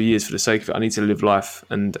every 2 years for the sake of it. I need to live life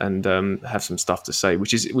and have some stuff to say,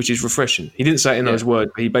 which is refreshing. He didn't say it in those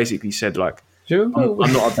words, but he basically said like, I'm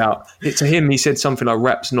not about it. To him, he said something like,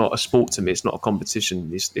 rap's not a sport to me. It's not a competition.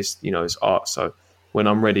 It's it's art. So when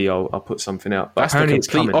I'm ready, I'll put something out. But that's the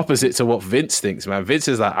complete opposite to what Vince thinks, man. Vince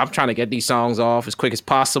is like, I'm trying to get these songs off as quick as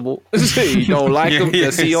possible. You don't like them,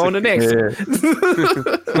 you'll see you on the next one.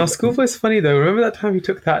 Now, Schoolboy's funny though. Remember that time he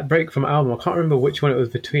took that break from album? I can't remember which one it was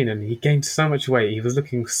between, and he gained so much weight. He was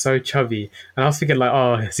looking so chubby, and I was thinking like,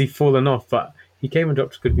 oh, has he fallen off? But he came and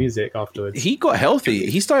dropped good music afterwards. He got healthy.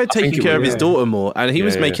 He started taking care of his daughter more, and he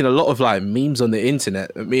was making a lot of like memes on the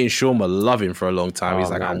internet. Me and Sean were loving for a long time. He's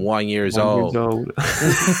like, I'm 1 year old.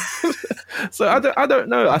 So I don't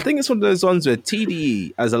know. I think it's one of those ones where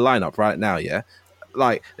TDE as a lineup right now,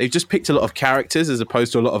 like they've just picked a lot of characters as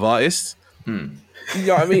opposed to a lot of artists. You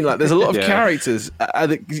know what I mean? Like there's a lot of characters.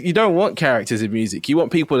 You don't want characters in music. You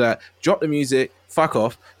want people that drop the music, fuck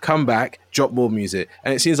off, come back, drop more music.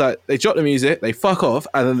 And it seems like they drop the music, they fuck off,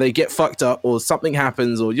 and then they get fucked up, or something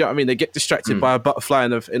happens, or you know what I mean? They get distracted by a butterfly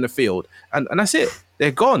in the field, and that's it.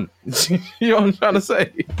 They're gone. You know what I'm trying to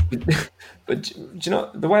say? But do you know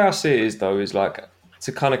the way I see it is though is like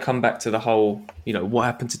to kind of come back to the whole, what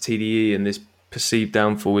happened to TDE and this perceived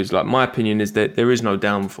downfall is like, my opinion is that there is no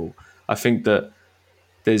downfall. I think that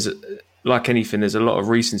there's, like anything, there's a lot of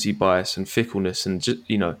recency bias and fickleness, and just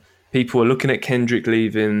people are looking at Kendrick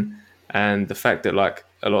leaving and the fact that like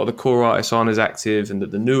a lot of the core artists aren't as active and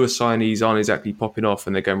that the newer signees aren't exactly popping off,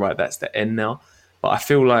 and they're going, right, that's the end now. But I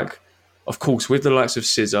feel like, of course, with the likes of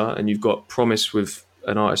SZA, and you've got Promise with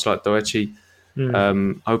an artist like Doechi,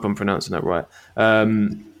 I hope I'm pronouncing that right.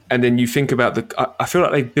 And then you think about I feel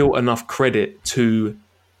like they built enough credit to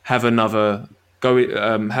have another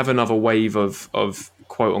wave of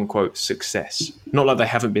quote unquote success. Not like they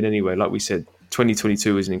haven't been anywhere. Like we said,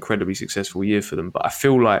 2022 is an incredibly successful year for them, but I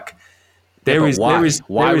feel like there is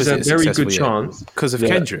a very good chance because of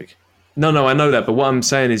Kendrick. No, I know that, but what I'm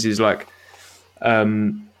saying is like,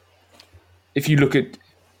 if you look at,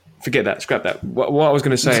 forget that, scrap that. What I was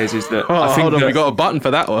going to say is that I think we got a button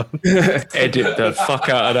for that one. Edit the fuck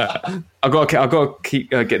out of that. I got to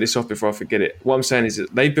keep get this off before I forget it. What I'm saying is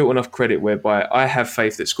that they built enough credit whereby I have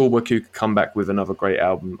faith that Schoolboy Q could come back with another great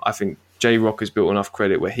album. I think J-Rock has built enough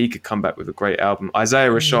credit where he could come back with a great album.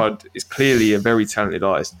 Isaiah Rashad is clearly a very talented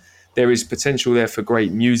artist. There is potential there for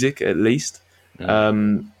great music, at least.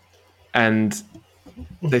 And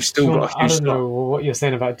they've still got a huge I don't know what you're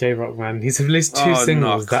saying about J-Rock, man. He's released two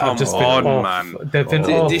singles that have just been off. Man. They've been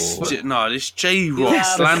off. This J-Rock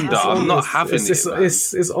slander. I'm not having it.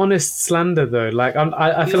 It's honest slander, though. Like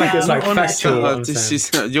I feel like it's like factual.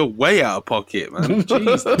 You're way out of pocket, man.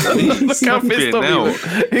 Jeez, look how pissed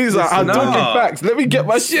off he's like, I'm talking facts. Let me get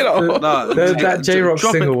my shit off. That J-Rock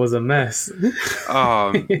single was a mess.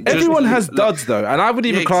 Everyone has duds, though, and I would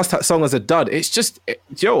even class that song as a dud. It's just,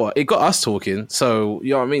 it got us talking, so.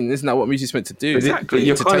 You know what I mean? Isn't that what music's meant to do? Exactly.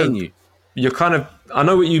 You're kind of. I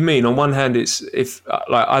know what you mean. On one hand, it's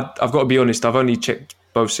I've got to be honest. I've only checked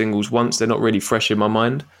both singles once. They're not really fresh in my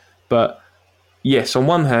mind. But yes, on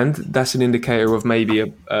one hand, that's an indicator of maybe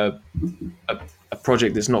a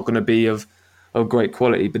project that's not going to be of great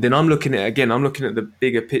quality. But then I'm looking at the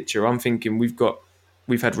bigger picture. I'm thinking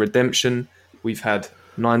we've had Redemption, we've had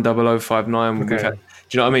 90059, we've had.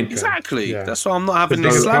 Do you know what I mean? Exactly. Yeah. That's why I'm not having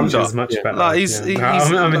this slander. Is much better. Like, I'm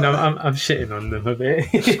shitting on them a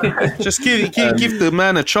bit. Just give the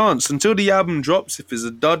man a chance until the album drops. If it's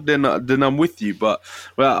a dud, then I'm with you. But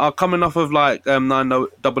coming off of like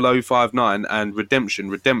 90059 and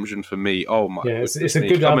Redemption for me. Oh my! Yeah, it's a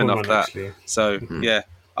good album run, actually. So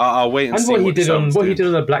I'll wait and see what he did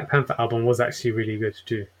on the Black Panther album was actually really good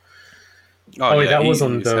too. That was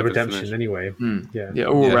on the Redemption anyway.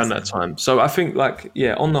 Around that time. So I think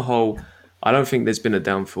on the whole, I don't think there's been a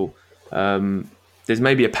downfall. There's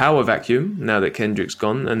maybe a power vacuum now that Kendrick's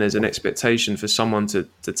gone, and there's an expectation for someone to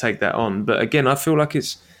take that on. But again, I feel like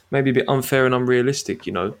it's maybe a bit unfair and unrealistic,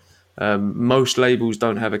 Most labels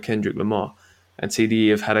don't have a Kendrick Lamar, and TDE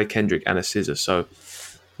have had a Kendrick and a SZA. So,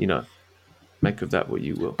 make of that what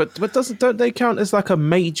you will. But don't they count as like a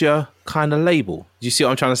major kind of label? Do you see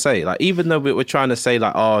what I'm trying to say? Like, even though we're trying to say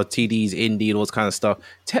like, TD's indie and all this kind of stuff,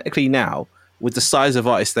 technically now, with the size of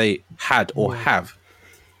artists they had or have,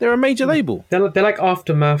 they're a major label. They're like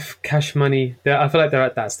Aftermath, Cash Money. I feel like they're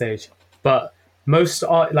at that stage. But most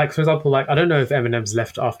art, like for example, like I don't know if Eminem's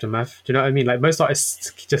left Aftermath. Do you know what I mean? Like most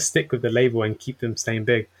artists just stick with the label and keep them staying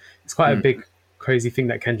big. It's quite a big, crazy thing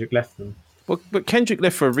that Kendrick left them. But Kendrick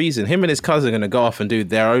left for a reason. Him and his cousin are going to go off and do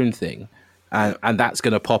their own thing, and that's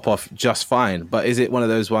going to pop off just fine. But is it one of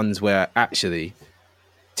those ones where actually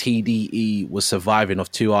TDE was surviving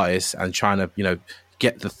off two artists and trying to, you know,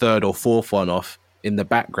 get the third or fourth one off in the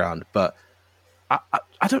background? But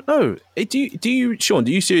I don't know. Do you, Sean,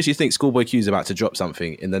 do you seriously think Schoolboy Q is about to drop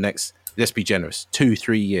something in the next, let's be generous,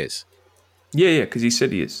 2-3 years? Yeah, because he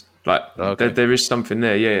said he is. Like, okay. there is something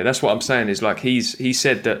there. Yeah, that's what I'm saying is like he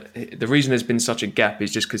said that the reason there's been such a gap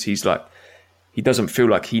is just because he's like, he doesn't feel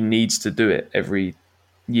like he needs to do it every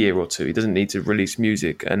year or two. He doesn't need to release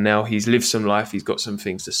music. And now he's lived some life. He's got some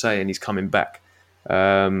things to say and he's coming back.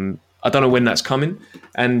 I don't know when that's coming.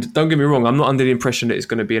 And don't get me wrong, I'm not under the impression that it's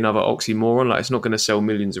going to be another oxymoron. Like, it's not going to sell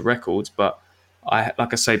millions of records. But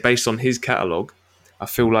like I say, based on his catalogue, I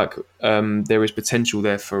feel like there is potential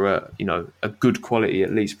there for a good quality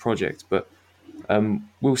at least project. But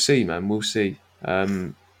we'll see, man. We'll see.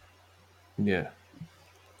 Yeah.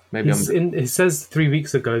 Maybe it says 3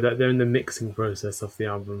 weeks ago that they're in the mixing process of the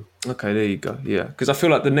album. Okay, there you go. Yeah, because I feel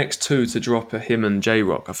like the next two to drop are him and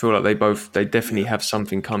J-Rock. I feel like they definitely have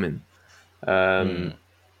something coming. But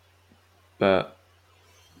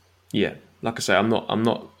yeah, like I say, I'm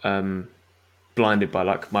not blinded by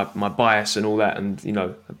like my bias and all that, and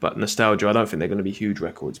but nostalgia. I don't think they're going to be huge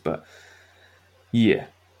records, but yeah.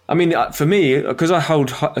 I mean, for me, because I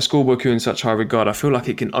hold a Schoolboy Q in such high regard, I feel like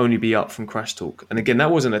it can only be up from Crash Talk. And again,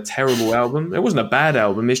 that wasn't a terrible album. It wasn't a bad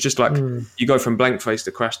album. It's just like you go from Blank Face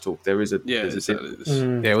to Crash Talk. There is there's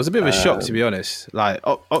a it was a bit of a shock, to be honest. Like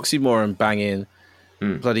Oxymoron banging,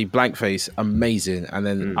 bloody Blank Face amazing, and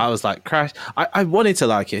then I was like, Crash. I wanted to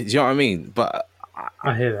like it. Do you know what I mean? But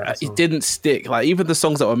I hear that it didn't stick. Like even the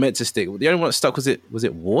songs that were meant to stick, the only one that stuck was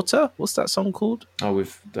it Water? What's that song called? Oh,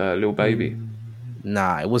 with Lil Baby.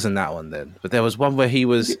 Nah, it wasn't that one then. But there was one where he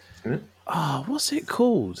was. What's it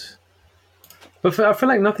called? But I feel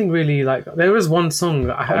like nothing really like. There was one song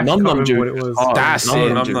that I actually can't remember what it was. That's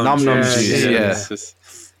it. Num Num Juice.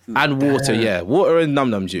 Yeah. And Water, yeah. Water and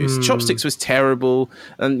Num Num Juice. Chopsticks was terrible.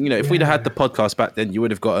 And, if we'd have had the podcast back then, you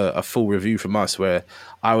would have got a full review from us where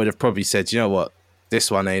I would have probably said, you know what?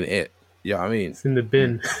 This one ain't it. You know what I mean? It's in the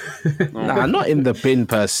bin. Nah, not in the bin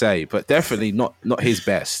per se, but definitely not his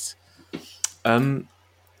best. I've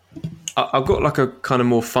got like a kind of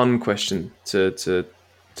more fun question to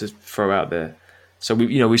throw out there. So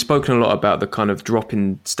we've spoken a lot about the kind of drop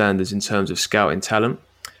in standards in terms of scouting talent.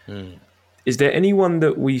 Is there anyone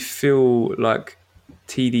that we feel like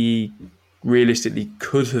TDE realistically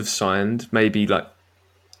could have signed maybe like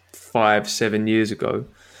 5-7 years ago,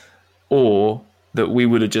 or that we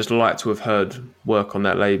would have just liked to have heard work on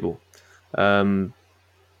that label?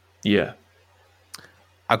 Yeah,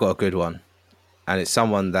 I got a good one. And it's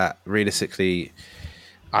someone that realistically,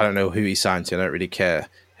 I don't know who he signed to. I don't really care.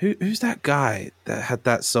 Who's that guy that had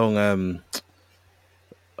that song?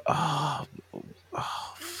 Fuck!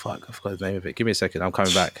 I forgot the name of it. Give me a second. I'm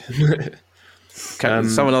coming back. Can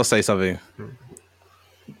someone else say something?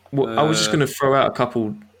 Well, I was just going to throw out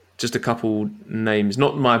a couple names.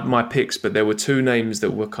 Not my picks, but there were two names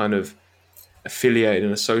that were kind of affiliated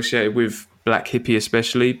and associated with Black Hippy,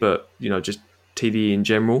 especially, but just TDE in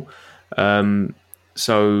general.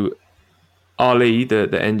 So Ali, the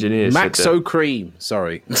engineer, Maxo Cream.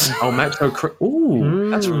 Sorry. Oh, Maxo Cream. Ooh,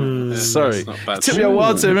 that's sorry. It took me a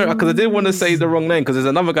while to remember because I didn't want to say the wrong name because there's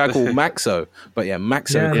another guy called Maxo. But yeah,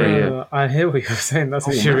 Maxo Cream. Yeah. I hear what you're saying. That's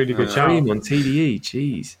actually a really good shout. Cream on TDE.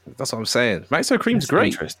 Jeez, that's what I'm saying. Maxo Cream's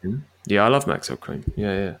great. Interesting. Yeah, I love Maxo Cream.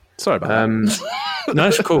 Yeah. Sorry about that. No,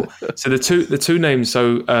 it's cool. So the two names.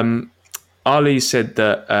 So Ali said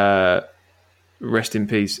that. Rest in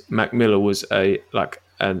peace, Mac Miller was a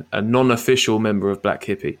non-official member of Black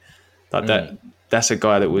Hippy. That's a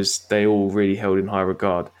guy that they all really held in high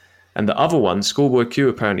regard. And the other one, Schoolboy Q,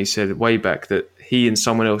 apparently said way back that he and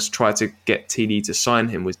someone else tried to get TD to sign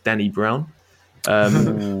him was Danny Brown.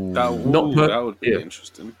 That would be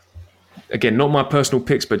interesting. Again, not my personal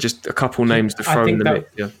picks, but just a couple names to throw in the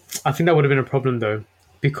mix. Yeah. I think that would have been a problem though,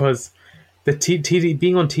 because the TD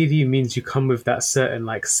being on TD means you come with that certain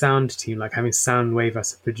like sound team, like having Soundwave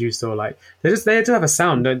as a producer, or like they do have a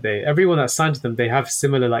sound, don't they? Everyone that's signed to them, they have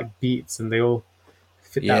similar like beats, and they all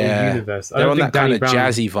fit that universe. They're on that kind of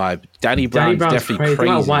jazzy vibe. Danny Brown's definitely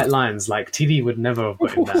crazy. About white lines, like TD would never have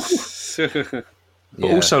gotten that.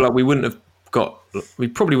 But also, like we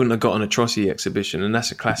probably wouldn't have got an Atrocity exhibition, and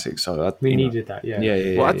that's a classic. So we needed that.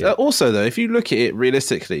 Yeah. Well, also though, if you look at it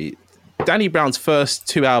realistically, Danny Brown's first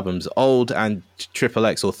 2 albums, Old and Triple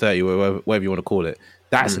X or 30, whatever you want to call it,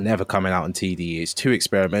 that's never coming out on TDE. It's too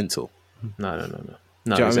experimental. No. Do you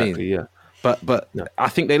know exactly, what I mean? yeah. But no. I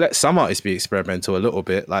think they let some artists be experimental a little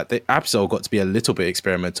bit. Like Absol got to be a little bit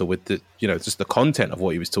experimental with the, just the content of what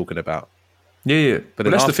he was talking about. Yeah. But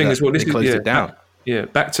that's the thing as well. This is it down.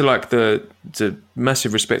 Back to like the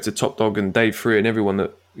massive respect to Top Dawg and Dave Free and everyone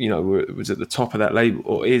that was at the top of that label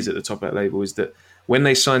or is at the top of that label, is that when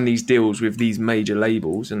they sign these deals with these major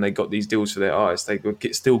labels and they got these deals for their artists, they were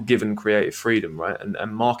still given creative freedom, right,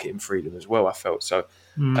 and marketing freedom as well. I felt so.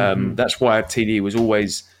 That's why TDE was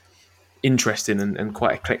always interesting and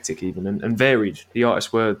quite eclectic even and varied. The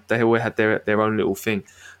artists they all had their own little thing.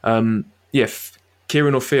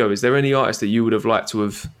 Kieran or Theo, is there any artist that you would have liked to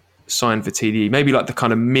have signed for TDE? Maybe like the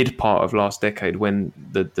kind of mid part of last decade when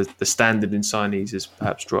the standard in signees has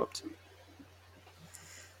perhaps dropped.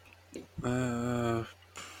 Who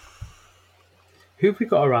have we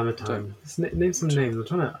got around the time? Name some names.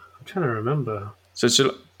 I'm trying to remember.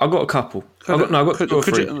 So I've got a couple. I've got 2 or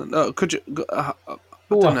 3.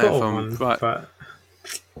 I don't know if I'm right. But...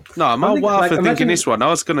 No, I'm wild for thinking this one. I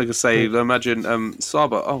was going to say, imagine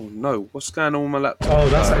Saba. Oh no, what's going on with my laptop? Oh,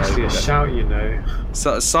 that's actually a shout,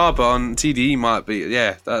 So Saba on TDE might be,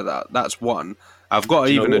 that's one. I've got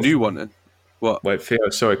even a new one. Then. What? Wait, Theo,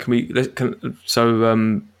 sorry. Do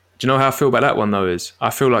you know how I feel about that one though? I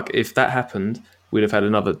feel like if that happened, we'd have had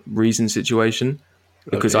another Reason situation,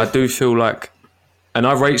 because I do feel like. And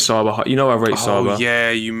I rate Saba. I rate Saba. Oh,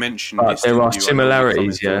 yeah, you mentioned this. There are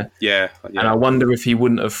similarities, yeah. Yeah. And I wonder if he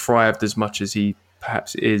wouldn't have thrived as much as he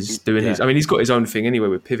perhaps is doing his... I mean, he's got his own thing anyway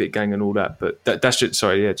with Pivot Gang and all that, but that's just...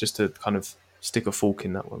 Sorry, just to kind of stick a fork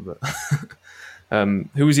in that one. But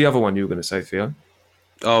who was the other one you were going to say, Theo?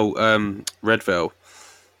 Oh, Red Veil.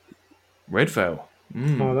 Red Veil.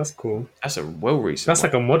 Oh, that's cool. That's a well-recent That's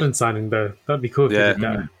like a modern signing, though. That'd be cool if they did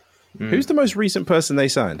that. Who's the most recent person they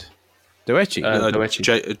signed? Doechi.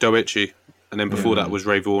 Doechi. And then before that was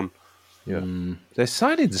Ray Vaughan. Yeah. They're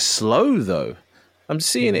signing slow, though. I'm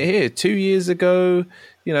seeing it here. 2 years ago,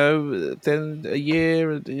 then a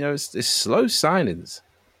year, it's slow signings.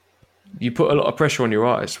 You put a lot of pressure on your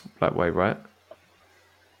artist that way, right?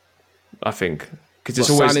 I think. Because it's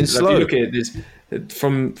always... slow. You look at this,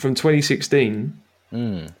 from 2016,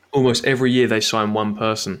 almost every year they sign one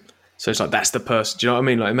person. So it's like, that's the person. Do you know what I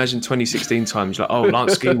mean? Like, imagine 2016 times, like, oh,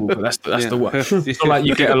 Lance Skywalker, that's the one. It's not like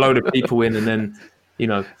you get a load of people in and then,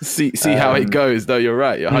 See how it goes, though. You're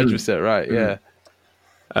right. You're 100% right, yeah.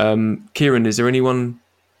 Kieran, is there anyone...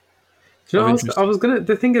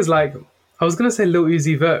 The thing is, like, I was going to say Lil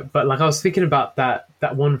Uzi Vert, but, like, I was thinking about that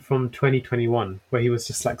one from 2021 where he was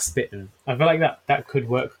just, like, spitting. I feel like that could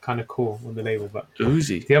work kind of cool on the label, but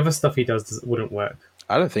Uzi. The other stuff he does wouldn't work.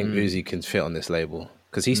 I don't think Uzi can fit on this label.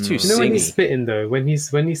 Because he's too singy. When he's spitting, though, when he's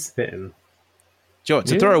spitting. To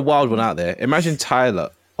throw a wild one out there, imagine Tyler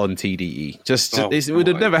on TDE. It would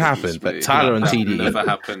have never happened, but Tyler on TDE. Never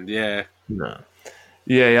happened, yeah. No.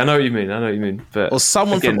 Yeah, I know what you mean. But or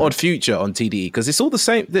someone from Odd Future on TDE, because it's all the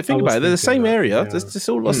same. Think about it, they're the same area. Yeah. It's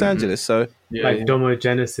all Los Angeles, so... like Domo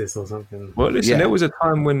Genesis or something. Well, listen, there was a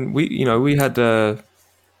time when we had...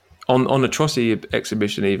 On Atrocity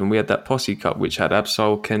exhibition, even we had that Posse Cup, which had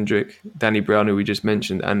Absol, Kendrick, Danny Brown, who we just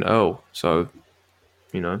mentioned, and Earl. So,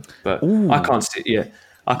 but I can't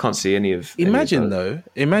see any of.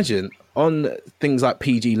 Imagine on things like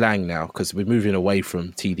PG Lang now, because we're moving away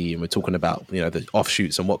from TD and we're talking about the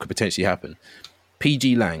offshoots and what could potentially happen.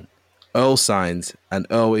 PG Lang, Earl signs, and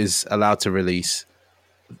Earl is allowed to release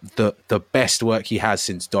the best work he has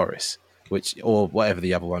since Doris. Or whatever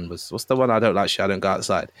the other one was. What's the one I don't like? I don't go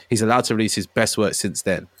outside. He's allowed to release his best work since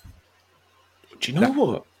then. Do you know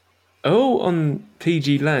what? Earl on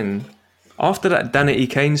PG Lang, after that Danity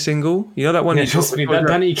Kane single, that one? Yeah, trust me, that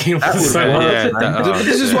Danity Kane was so hard.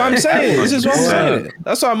 This is what I'm saying.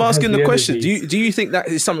 That's why I'm asking the question. Do you think that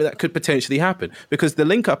is something that could potentially happen? Because the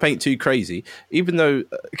link up ain't too crazy, even though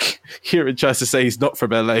Kieran tries to say he's not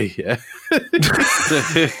from LA. Yeah,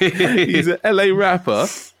 he's an LA rapper.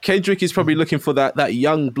 Kendrick is probably looking for that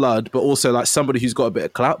young blood, but also like somebody who's got a bit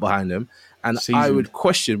of clout behind him. And I would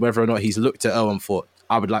question whether or not he's looked at Earl and thought,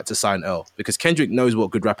 I would like to sign Earl, because Kendrick knows what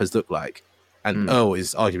good rappers look like. And Earl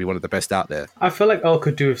is arguably one of the best out there. I feel like Earl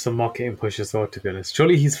could do with some marketing push as well, to be honest.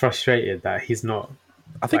 Surely he's frustrated that he's not...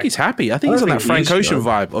 I think he's happy. I think he's on that Frank Ocean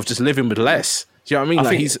vibe of just living with less. Do you know what I mean?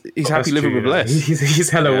 Like he's happy living with less. He's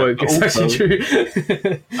hella woke. It's actually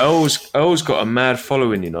true. Earl's got a mad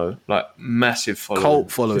following, like massive following.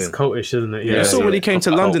 Cult following. It's cultish, isn't it? Yeah. You saw when he came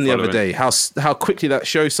to London the other day, how quickly that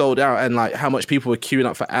show sold out and like how much people were queuing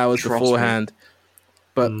up for hours beforehand.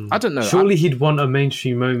 But I don't know. Surely he'd want a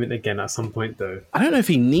mainstream moment again at some point, though. I don't know if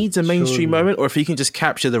he needs a mainstream moment or if he can just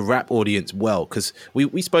capture the rap audience well. Because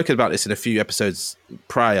we spoken about this in a few episodes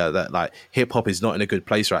prior, that like hip hop is not in a good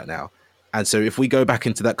place right now. And so if we go back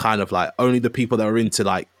into that kind of like only the people that are into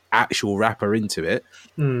like actual rap are into it,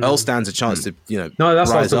 Earl stands a chance to, you know, no, that's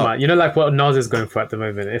what I was rise talking up. about. You know, like what Nas is going for at the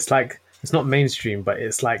moment. It's like it's not mainstream, but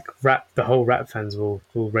it's like rap. The whole rap fans will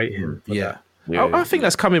rate him. For that. I think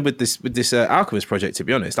that's coming with this Alchemist project. To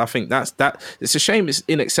be honest, I think that it's a shame it's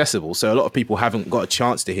inaccessible, so a lot of people haven't got a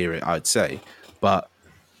chance to hear it. I'd say, but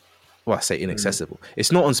I say inaccessible.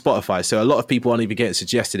 It's not on Spotify, so a lot of people aren't even getting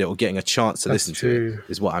suggested it or getting a chance to listen to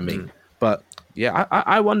it. Is what I mean. But yeah,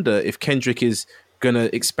 I wonder if Kendrick is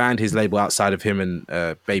gonna expand his label outside of him and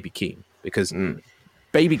Baby Keem, because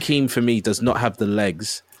Baby Keem for me does not have the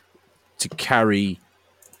legs to carry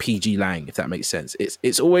PG Lang, if that makes sense.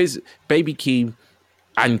 It's always Baby Keem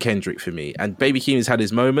and Kendrick for me. And Baby Keem has had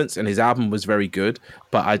his moments and his album was very good,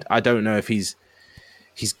 but I don't know if he's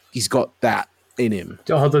got that in him.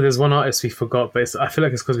 Although there's one artist we forgot, but I feel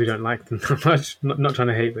like it's because we don't like them that much. Not trying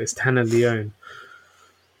to hate, but it's Tanner Leone.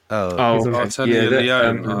 Tanner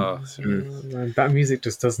Leone. Man, that music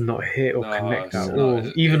just does not hit or connect at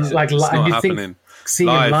all. Even it's like not you happening. think seeing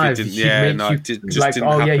him live, it just like, didn't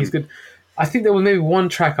oh happen. yeah, he's good. I think there was maybe one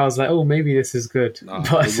track I was like, oh, maybe this is good. No,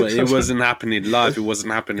 but it wasn't happening live. It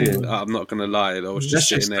wasn't happening. I'm not gonna lie. I was just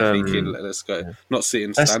sitting there thinking, let's go. Not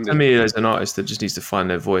sitting, standing. To me, as an artist that just needs to find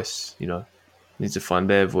their voice, you know, needs to find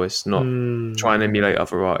their voice, not try and emulate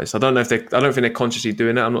other artists. I don't think they're consciously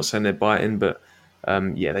doing it. I'm not saying they're biting, but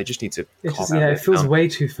they just need to. It feels way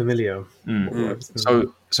too familiar.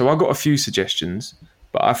 So I got a few suggestions,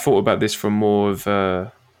 but I thought about this from more of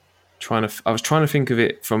I was trying to think of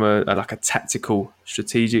it from a tactical,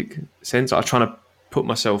 strategic sense. I was trying to put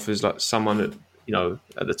myself as like someone at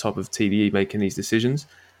the top of TDE making these decisions.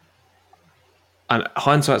 And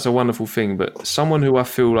hindsight's a wonderful thing, but someone who I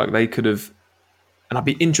feel like they could have, and I'd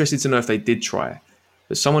be interested to know if they did try,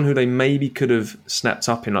 but someone who they maybe could have snapped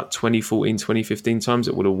up in like 2014, 2015 times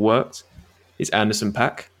that would have worked is Anderson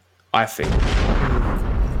 .Paak, I think.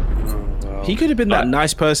 He could have been that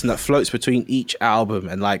nice person that floats between each album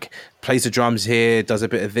and like plays the drums here, does a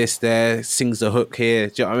bit of this there, sings the hook here.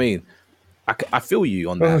 Do you know what I mean? I feel you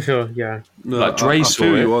on that. Oh, sure, yeah. No, like Dre saw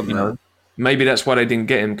it, you know. Maybe that's why they didn't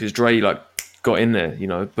get him, because Dre like got in there, you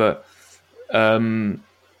know. But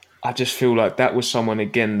I just feel like that was someone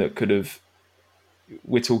again that could have.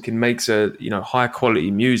 We're talking makes high quality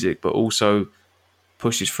music, but also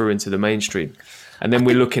pushes through into the mainstream. And then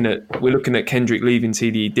we're looking at Kendrick leaving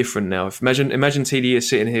TDE different now. Imagine TDE is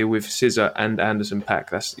sitting here with SZA and Anderson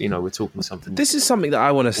 .Paak. That's we're talking something. This is something that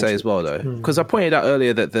I want to say as well, though, because I pointed out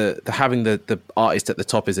earlier that the having the artist at the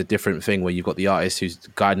top is a different thing, where you've got the artist who's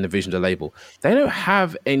guiding the vision of the label. They don't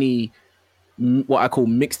have any what I call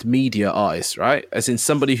mixed media artists, right? As in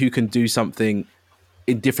somebody who can do something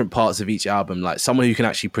in different parts of each album, like someone who can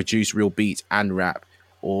actually produce real beats and rap,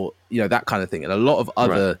 or that kind of thing. And a lot of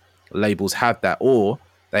other labels have that, or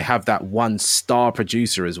they have that one star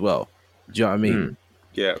producer as well. Do you know what I mean?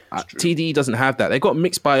 Yeah. TDE doesn't have that. They got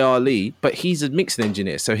mixed by Ali, but he's a mixing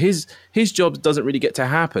engineer, so his job doesn't really get to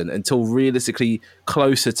happen until realistically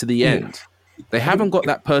closer to the end. They haven't got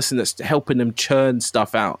that person that's helping them churn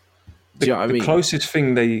stuff out. Do you know what I mean? The closest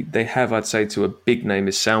thing they have, I'd say, to a big name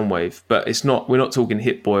is Soundwave, but it's not. We're not talking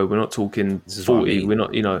Hit Boy. We're not talking 40. We're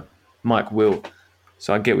not. Mike Will.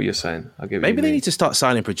 So I get what you're saying. Maybe they need to start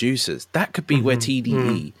signing producers. That could be where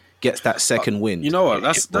TDE gets that second wind. You know what?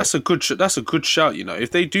 That's a good shout. You know,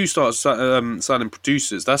 if they do start signing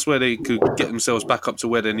producers, that's where they could get themselves back up to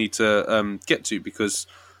where they need to get to. Because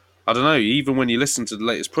I don't know. Even when you listen to the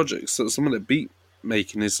latest projects, some of the beat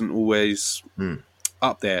making isn't always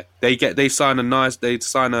up there. They sign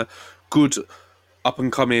a good up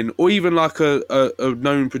and coming, or even like a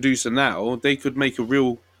known producer now. They could make a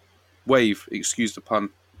real wave, excuse the pun.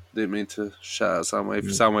 Didn't mean to shout out Soundwave.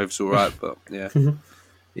 Soundwave's all right, but yeah.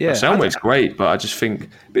 Soundwave's great, but I just think,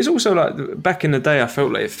 but it's also like back in the day, it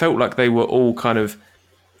felt like they were all kind of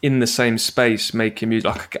in the same space making music.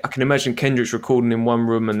 Like I can imagine Kendrick's recording in one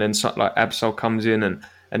room, and then like Absol comes in, and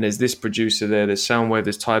there's this producer there's Soundwave,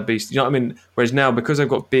 there's Ty Beast. You know what I mean? Whereas now, because they've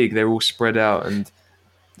got big, they're all spread out, and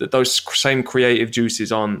those same creative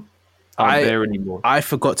juices aren't there anymore. I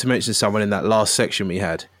forgot to mention someone in that last section we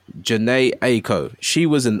had. Janae Aiko. She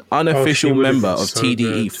was an unofficial member of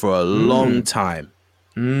TDE for a long time.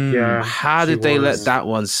 Yeah. How did they let that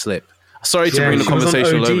one slip? Sorry to bring the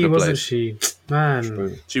conversation all over the place. Wasn't she?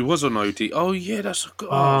 Man. She was on OD. Oh yeah, that's a good.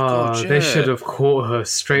 Oh, Oh, God, yeah. they should have caught her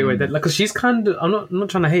straight away. Like, cause she's kind of. I'm not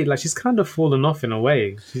trying to hate. Like, she's kind of fallen off in a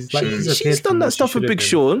way. She's like She's done that stuff with Big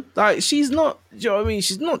Sean. Like, she's not. Do you know what I mean?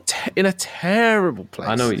 She's not in a terrible place.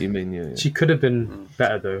 I know what you mean. Yeah. She could have been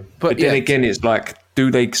better though. But then again, it's like, do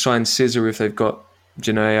they sign Scissor if they've got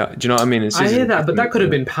Janae? Do you know what I mean? I hear that, but that could have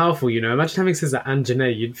been powerful. You know, imagine having Scissor and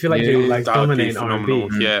Janae. You'd feel like you're like dominating R&B.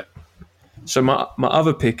 Yeah. So my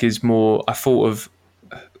other pick is more. I thought of,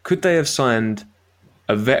 could they have signed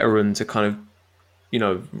a veteran to kind of, you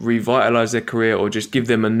know, revitalize their career or just give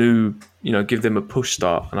them a new, you know, give them a push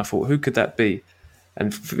start? And I thought, who could that be?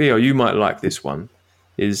 And Theo, you might like this one.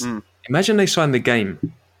 Is imagine they signed the game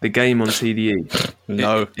on TDE.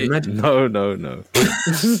 No. No.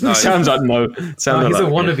 Sounds like no. He's a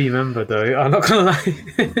wannabe member though. I'm not gonna lie.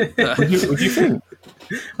 What do you think?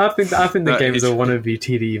 I think the game is a wannabe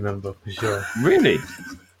TDE member for sure. Really?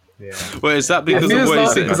 Yeah. Well, is that because of what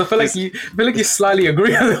what because I feel like you slightly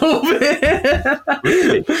agree a little bit.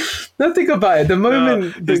 Really? Don't think about it. The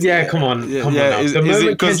moment, come on. Now. Is it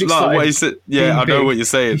because like what he said? Yeah, I know what you're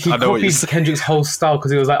saying. He copied Kendrick's whole style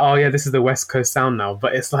because he was like, oh yeah, this is the West Coast sound now.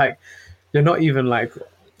 But it's like you're not even like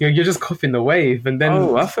you're just copying the wave. And then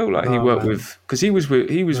I feel like he worked with because he was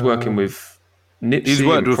working with. Nipsey, he's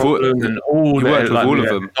worked with all of them.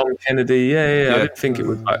 Dom Kennedy, yeah. I didn't think it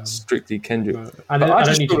was like strictly Kendrick. I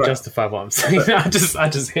don't need to justify what I'm saying. I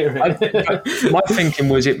just hear it. My thinking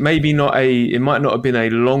was it might not have been a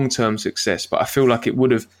long-term success, but I feel like it would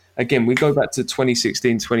have. Again, we go back to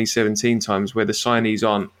 2016, 2017 times where the signees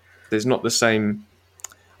there's not the same.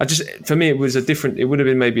 For me, it would have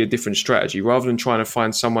been maybe a different strategy rather than trying to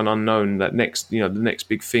find someone unknown. The next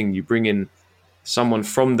big thing, you bring in someone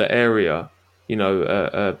from the area. You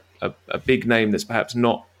know, a big name that's perhaps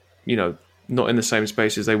not in the same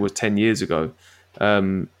space as they were 10 years ago.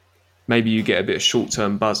 Maybe you get a bit of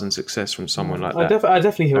short-term buzz and success from someone like that. I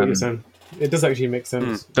definitely hear what you're saying. It does actually make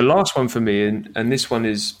sense. The last one for me, and this one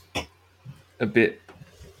is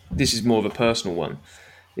this is more of a personal one,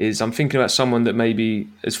 is I'm thinking about someone that maybe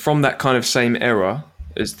is from that kind of same era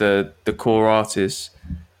as the core artists.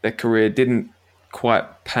 Their career didn't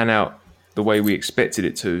quite pan out the way we expected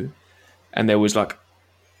it to. And there was like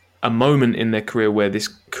a moment in their career where this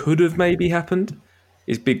could have maybe happened,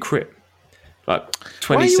 is Big Crit. Like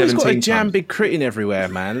 2017. Why you always got to jam Big Crit in everywhere,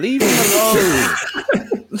 man? Leave him alone.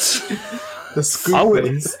 The scoop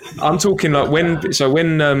I'm talking like when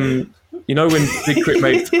when Big Crit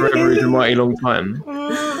made Forever Is a Mighty Long Time.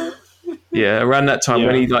 Yeah, around that time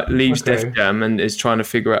when he like leaves Def Jam and is trying to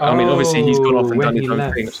figure out. I mean, obviously he's gone off and done his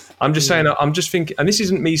own thing. I'm just saying. I'm just thinking, and this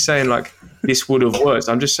isn't me saying like this would have worked.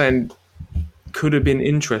 I'm just saying. Could have been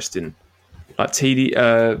interesting, like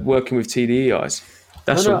working with TDE eyes.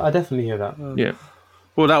 I definitely hear that. Yeah.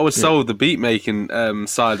 Well, that would solve the beat making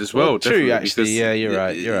side as well. True, actually. Because, you're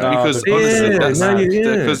right. Because honestly,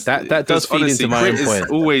 that does feed into my own point.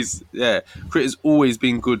 Crit has always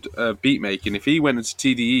been good beat making. If he went into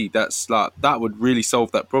TDE, that would really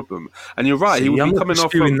solve that problem. And you're right. He would be coming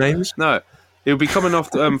off from names. No. He'll be coming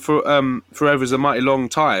off for Forever Is a Mighty Long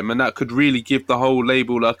Time, and that could really give the whole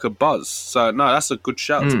label like a buzz. So no, that's a good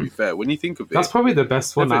shout. To be fair, when you think of it, that's probably the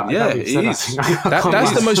best one. It is.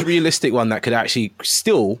 That's the most realistic one that could actually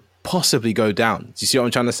still possibly go down. Do you see what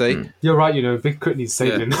I'm trying to say? You're right. Big Crit needs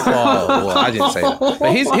saving. I didn't say that.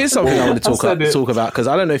 But here's something I want to talk about because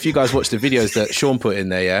I don't know if you guys watched the videos that Sean put in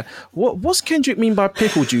there. Yeah, what's Kendrick mean by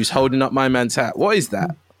pickle juice holding up my man's hat? What is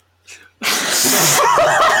that?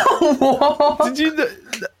 What? Did you?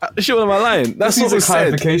 Sean, am I lying? That's what was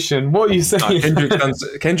clarification. What are you saying?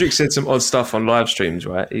 Kendrick said some odd stuff on live streams,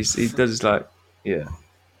 right? He does like, yeah.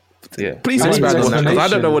 Please expand on that because I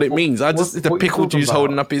don't know what it means. The pickle juice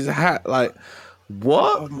holding up his hat, like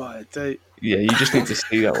what? Oh my day. Yeah, you just need to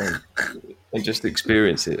see that one and just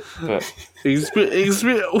experience it. But he's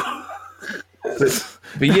real.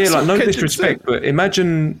 But yeah, like no disrespect, but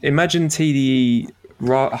imagine TDE.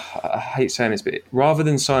 I hate saying this, but rather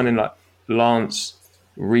than signing like Lance,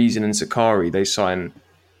 Reason, and Sakari, they sign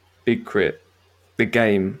Big Crit, The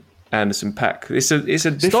Game, Anderson .Paak. It's a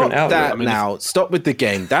different outlet. Stop with The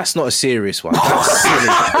Game. That's not a serious one. That's silly.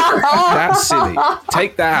 That's silly.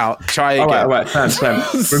 Take that out. Try again. All right, Sam.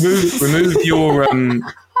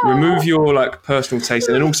 Remove your like personal taste,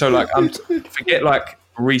 and then also like forget like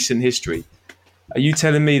recent history. Are you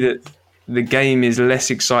telling me that The Game is less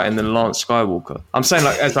exciting than Lance Skywalker? I'm saying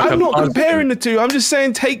like as like I'm not comparing the two. I'm just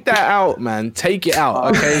saying take that out, man. Take it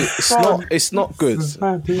out, okay? It's not good. This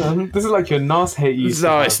is like your Nas hate.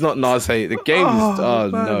 No, it's not Nas hate. The Game is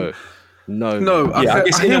no. No,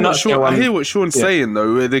 I hear what Sean's saying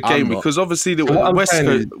though with the game, because obviously the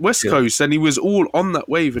West Coast, and he was all on that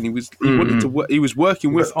wave, and he wanted to. He was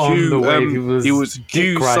working with Q. He was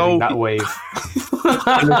Q Soul. That wave.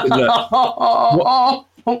 I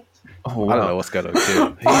don't know what's going on with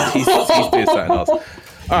Q. He's doing something else. All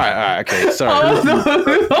right, okay, sorry.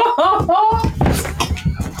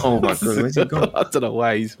 Oh my god, where's he gone? I don't know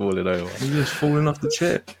why he's falling over. He's just falling off the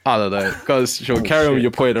chair. I don't know. Guys, Sean, carry on with your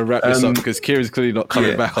point and wrap this up, because Kieran's clearly not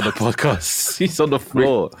coming back on the podcast. He's on the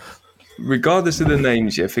floor. Regardless of the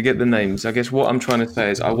names, forget the names. I guess what I'm trying to say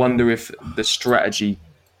is I wonder if the strategy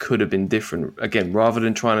could have been different. Again, rather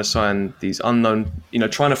than trying to sign these unknown,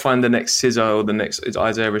 trying to find the next SZA or the next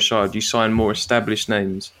Isaiah Rashad, you sign more established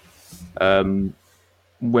names.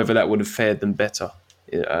 Whether that would have fared them better,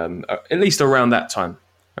 at least around that time.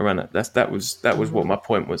 That was what my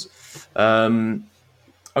point was.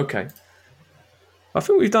 Okay, I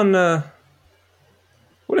think we've done.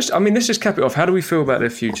 Let's just cap it off. How do we feel about their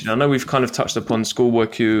future? I know we've kind of touched upon Schoolboy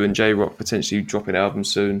Q and J-Rock potentially dropping albums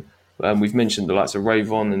soon. We've mentioned the likes of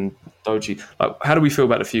Rayvon and Doji. How do we feel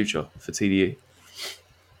about the future for TDE?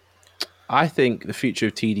 I think the future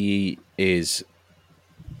of TDE is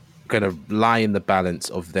going to lie in the balance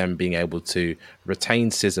of them being able to retain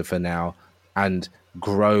SZA for now and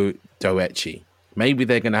grow Doechi. Maybe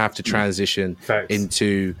they're going to have to transition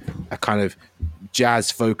into a kind of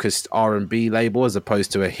jazz-focused R&B label as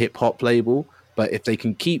opposed to a hip-hop label. But if they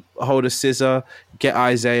can keep hold of SZA, get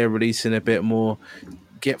Isaiah releasing a bit more,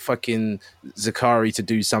 get fucking Zakari to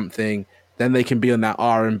do something, then they can be on that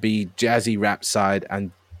R&B jazzy rap side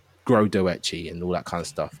and grow Doechi and all that kind of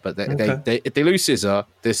stuff. But if they lose SZA,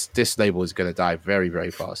 this label is going to die very,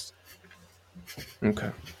 very fast.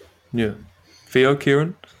 Okay. Yeah. Theo,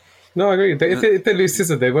 Kieran? No, I agree. If they lose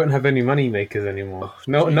SZA, they won't have any money makers anymore.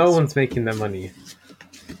 No one's making their money.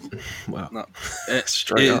 Wow. No, it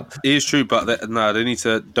is true, but they need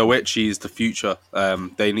to. Doechi is the future.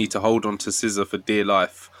 They need to hold on to SZA for dear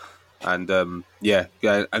life, and and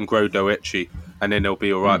grow Doechi, and then they'll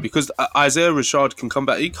be all right. Because Isaiah Rashad can come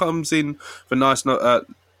back. He comes in for a nice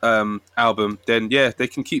album. Then they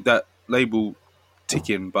can keep that label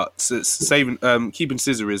ticking. But keeping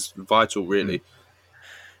SZA is vital, really.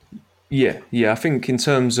 Yeah. I think in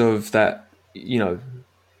terms of that,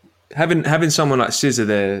 having someone like SZA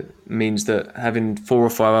there means that having 4 or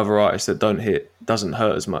 5 other artists that don't hit doesn't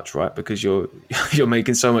hurt as much, right? Because you're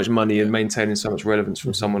making so much money and maintaining so much relevance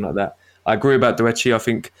from someone like that. I agree about Doechi. I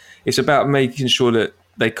think it's about making sure that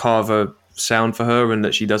they carve a sound for her and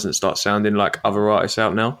that she doesn't start sounding like other artists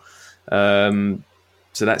out now.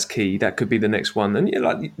 So that's key. That could be the next one. And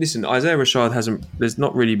listen, Isaiah Rashad there's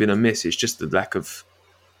not really been a miss. It's just the lack of.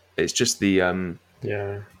 It's just the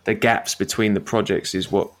gaps between the projects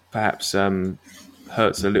is what perhaps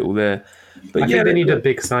hurts a little there. But I think they need a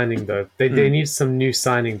big signing though. They need some new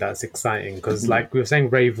signing that's exciting because, like we were saying,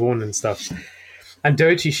 Rayvon and stuff, and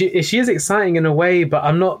Doechi, she is exciting in a way, but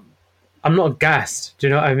I'm not gassed. Do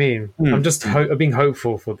you know what I mean? I'm just being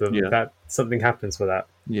hopeful for them that something happens for that.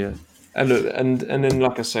 Yeah, and look, and then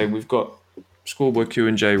like I say, we've got Schoolboy Q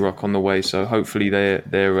and J-Rock on the way, so hopefully their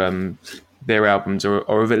albums are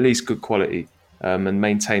of at least good quality and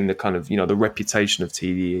maintain the kind of the reputation of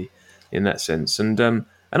TDE in that sense. And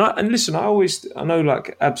listen, I know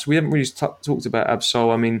like Abs. We haven't really talked about Ab-Soul.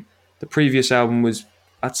 I mean, the previous album was,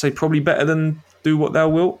 I'd say, probably better than Do What Thou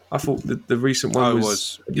Wilt. I thought the recent one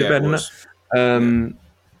was better than that.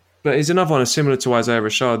 But it's another one similar to Isaiah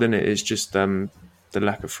Rashad, isn't it? It's just the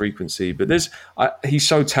lack of frequency. But he's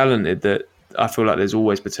so talented that I feel like there's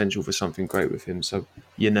always potential for something great with him. So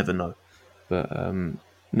you never know. But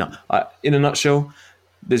in a nutshell,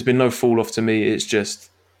 there's been no fall off to me. It's just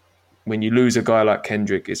when you lose a guy like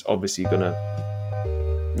Kendrick, it's obviously gonna,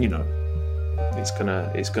 it's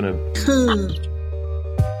gonna.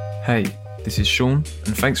 Hey, this is Sean,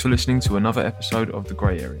 and thanks for listening to another episode of The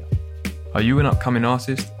Grey Area. Are you an upcoming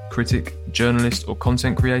artist, critic, journalist, or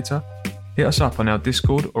content creator? Hit us up on our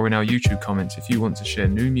Discord or in our YouTube comments if you want to share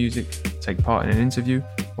new music, take part in an interview,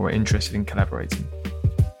 or are interested in collaborating.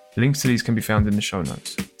 Links to these can be found in the show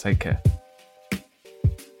notes. Take care.